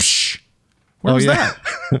 That. Psh, where was that?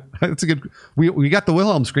 That's a good. We got the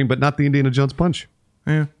Wilhelm scream, but not the Indiana Jones punch.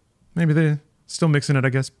 Yeah, maybe they're still mixing it. I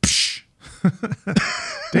guess. Psh.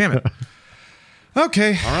 Damn it.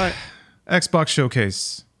 Okay. All right. Xbox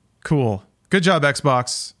Showcase. Cool. Good job,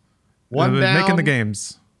 Xbox. One down, making the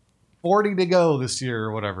games. 40 to go this year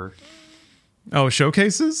or whatever. Oh,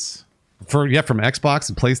 showcases? From Xbox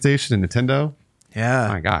and PlayStation and Nintendo. Yeah.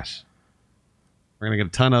 My gosh. We're going to get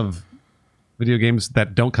a ton of video games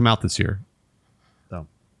that don't come out this year. So.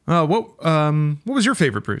 What was your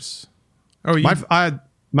favorite, Bruce? Oh,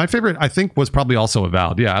 my favorite, I think, was probably also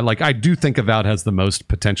Avowed. Yeah, I do think Avowed has the most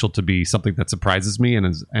potential to be something that surprises me and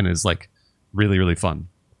is like really, really fun.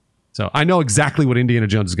 So I know exactly what Indiana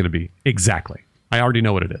Jones is going to be. Exactly. I already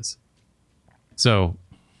know what it is. So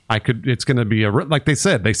it's going to be like they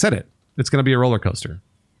said it. It's going to be a roller coaster.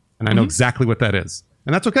 And I know exactly what that is.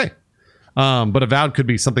 And that's okay. But Avowed could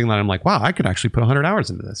be something that I'm like, wow, I could actually put 100 hours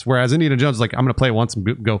into this. Whereas Indiana Jones is like, I'm going to play it once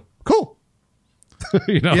and go, cool.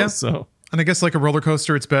 Yeah. So. And I guess like a roller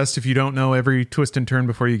coaster, it's best if you don't know every twist and turn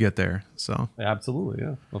before you get there. So absolutely.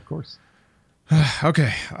 Yeah, of course.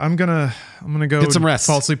 Okay, I'm gonna go get some rest.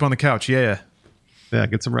 Fall asleep on the couch. Yeah,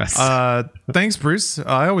 get some rest. Thanks, Bruce.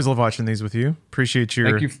 I always love watching these with you. Appreciate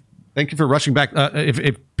your. Thank you for rushing back.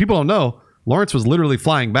 If people don't know, Lawrence was literally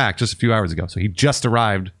flying back just a few hours ago, so he just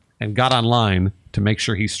arrived and got online to make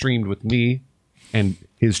sure he streamed with me and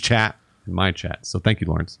his chat and my chat. So thank you,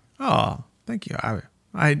 Lawrence. Oh, thank you.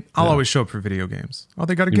 I'll always show up for video games. Oh,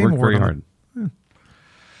 they got a game award. Very hard.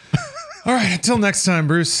 All right, until next time,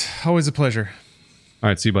 Bruce. Always a pleasure. All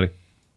right, see you, buddy.